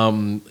stuff.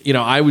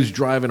 I was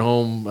driving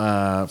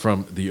home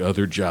from the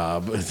other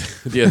job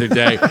the other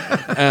day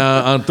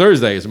on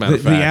Thursday, as a matter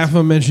of fact. The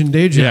aforementioned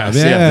day job. Yes,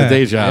 the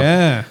day job.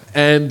 Yeah.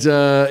 And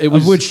it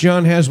was... Of which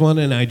John has one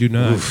and I do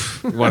not.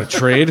 Oof. You want to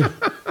trade?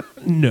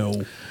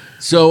 No.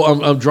 So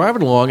I'm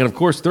driving along, and of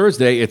course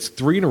Thursday it's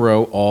 3 in a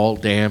row all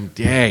damn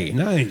day.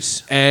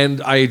 Nice.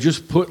 And I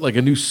just put like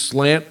a new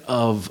slant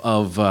of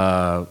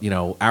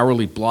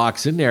hourly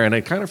blocks in there, and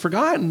I'd kind of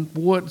forgotten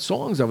what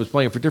songs I was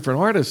playing for different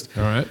artists.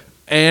 All right.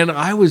 And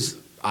I was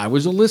a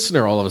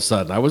listener all of a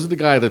sudden. I wasn't the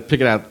guy that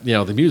picked out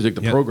the music,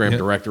 the program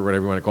director,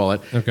 whatever you want to call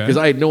it, because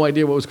I had no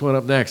idea what was coming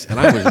up next, and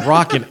I was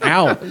rocking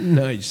out.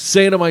 Nice.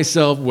 Saying to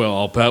myself, well,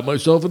 I'll pat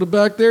myself in the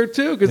back there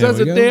too, because that's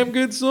a damn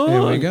good song.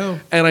 There we go.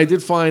 And I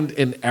did find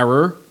an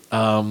error.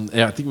 I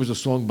think it was a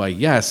song by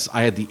Yes.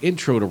 I had the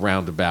intro to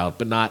Roundabout,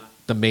 but not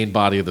the main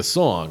body of the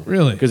song.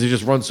 Really? Because it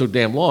just runs so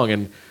damn long.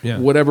 And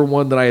whatever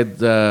one that I had,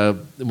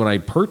 when I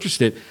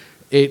purchased it,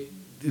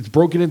 it's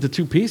broken into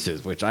 2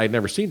 pieces, which I had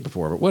never seen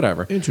before, but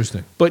whatever.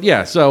 Interesting. But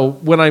yeah, so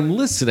when I'm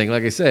listening,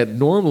 like I said,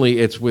 normally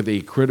it's with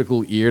a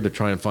critical ear to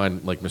try and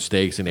find like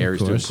mistakes and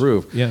areas to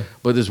improve. Yeah.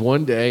 But this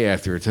one day,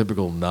 after a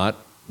typical not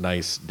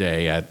nice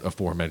day at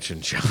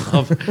aforementioned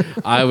job,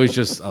 I was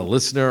just a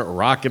listener,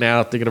 rocking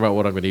out, thinking about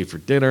what I'm going to eat for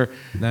dinner.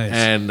 Nice.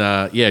 And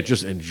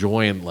just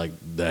enjoying like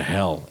the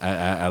hell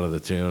out of the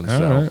tune.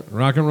 All right.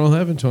 Rock and roll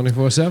heaven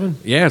 24/7.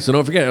 Yeah, so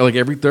don't forget, like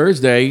every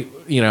Thursday,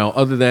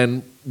 other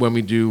than when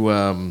we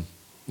do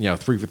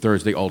 3 for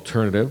Thursday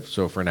alternative,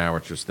 so for an hour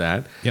it's just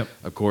that. Yep.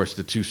 Of course,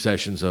 the 2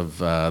 sessions of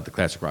the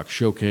Classic Rock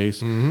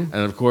Showcase. And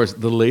of course,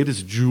 the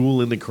latest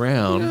jewel in the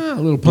crown. Yeah,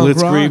 a little punk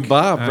Blitzkrieg rock.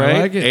 Bop, I right?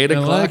 like it. 8 I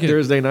o'clock like it.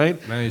 Thursday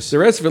night. Nice. The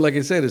rest of it, like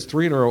I said, is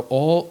 3 in a row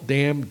all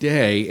damn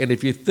day. And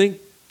if you think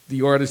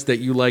the artists that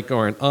you like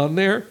aren't on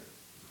there,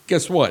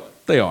 guess what?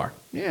 They are.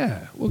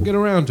 Yeah, we'll get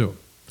around to them.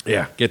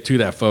 Yeah, get to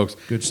that, folks.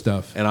 Good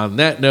stuff. And on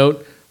that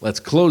note, let's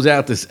close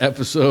out this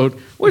episode,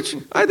 which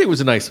I think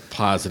was a nice,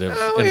 positive,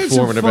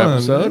 informative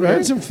episode. We Right?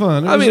 had some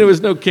fun. It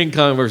was no King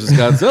Kong versus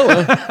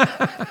Godzilla,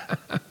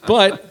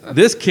 but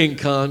this King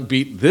Kong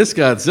beat this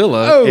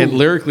Godzilla in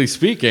lyrically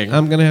speaking.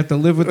 I'm going to have to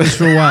live with this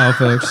for a while,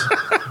 folks.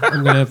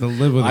 I'm going to have to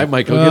live with it. I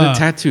might go get a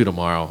tattoo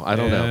tomorrow. I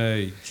don't know.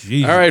 Hey,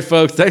 Jesus. All right,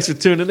 folks. Thanks for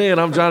tuning in.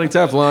 I'm Johnny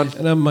Teflon.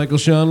 And I'm Michael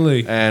Sean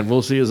Lee. And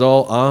we'll see you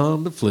all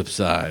on the flip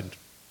side.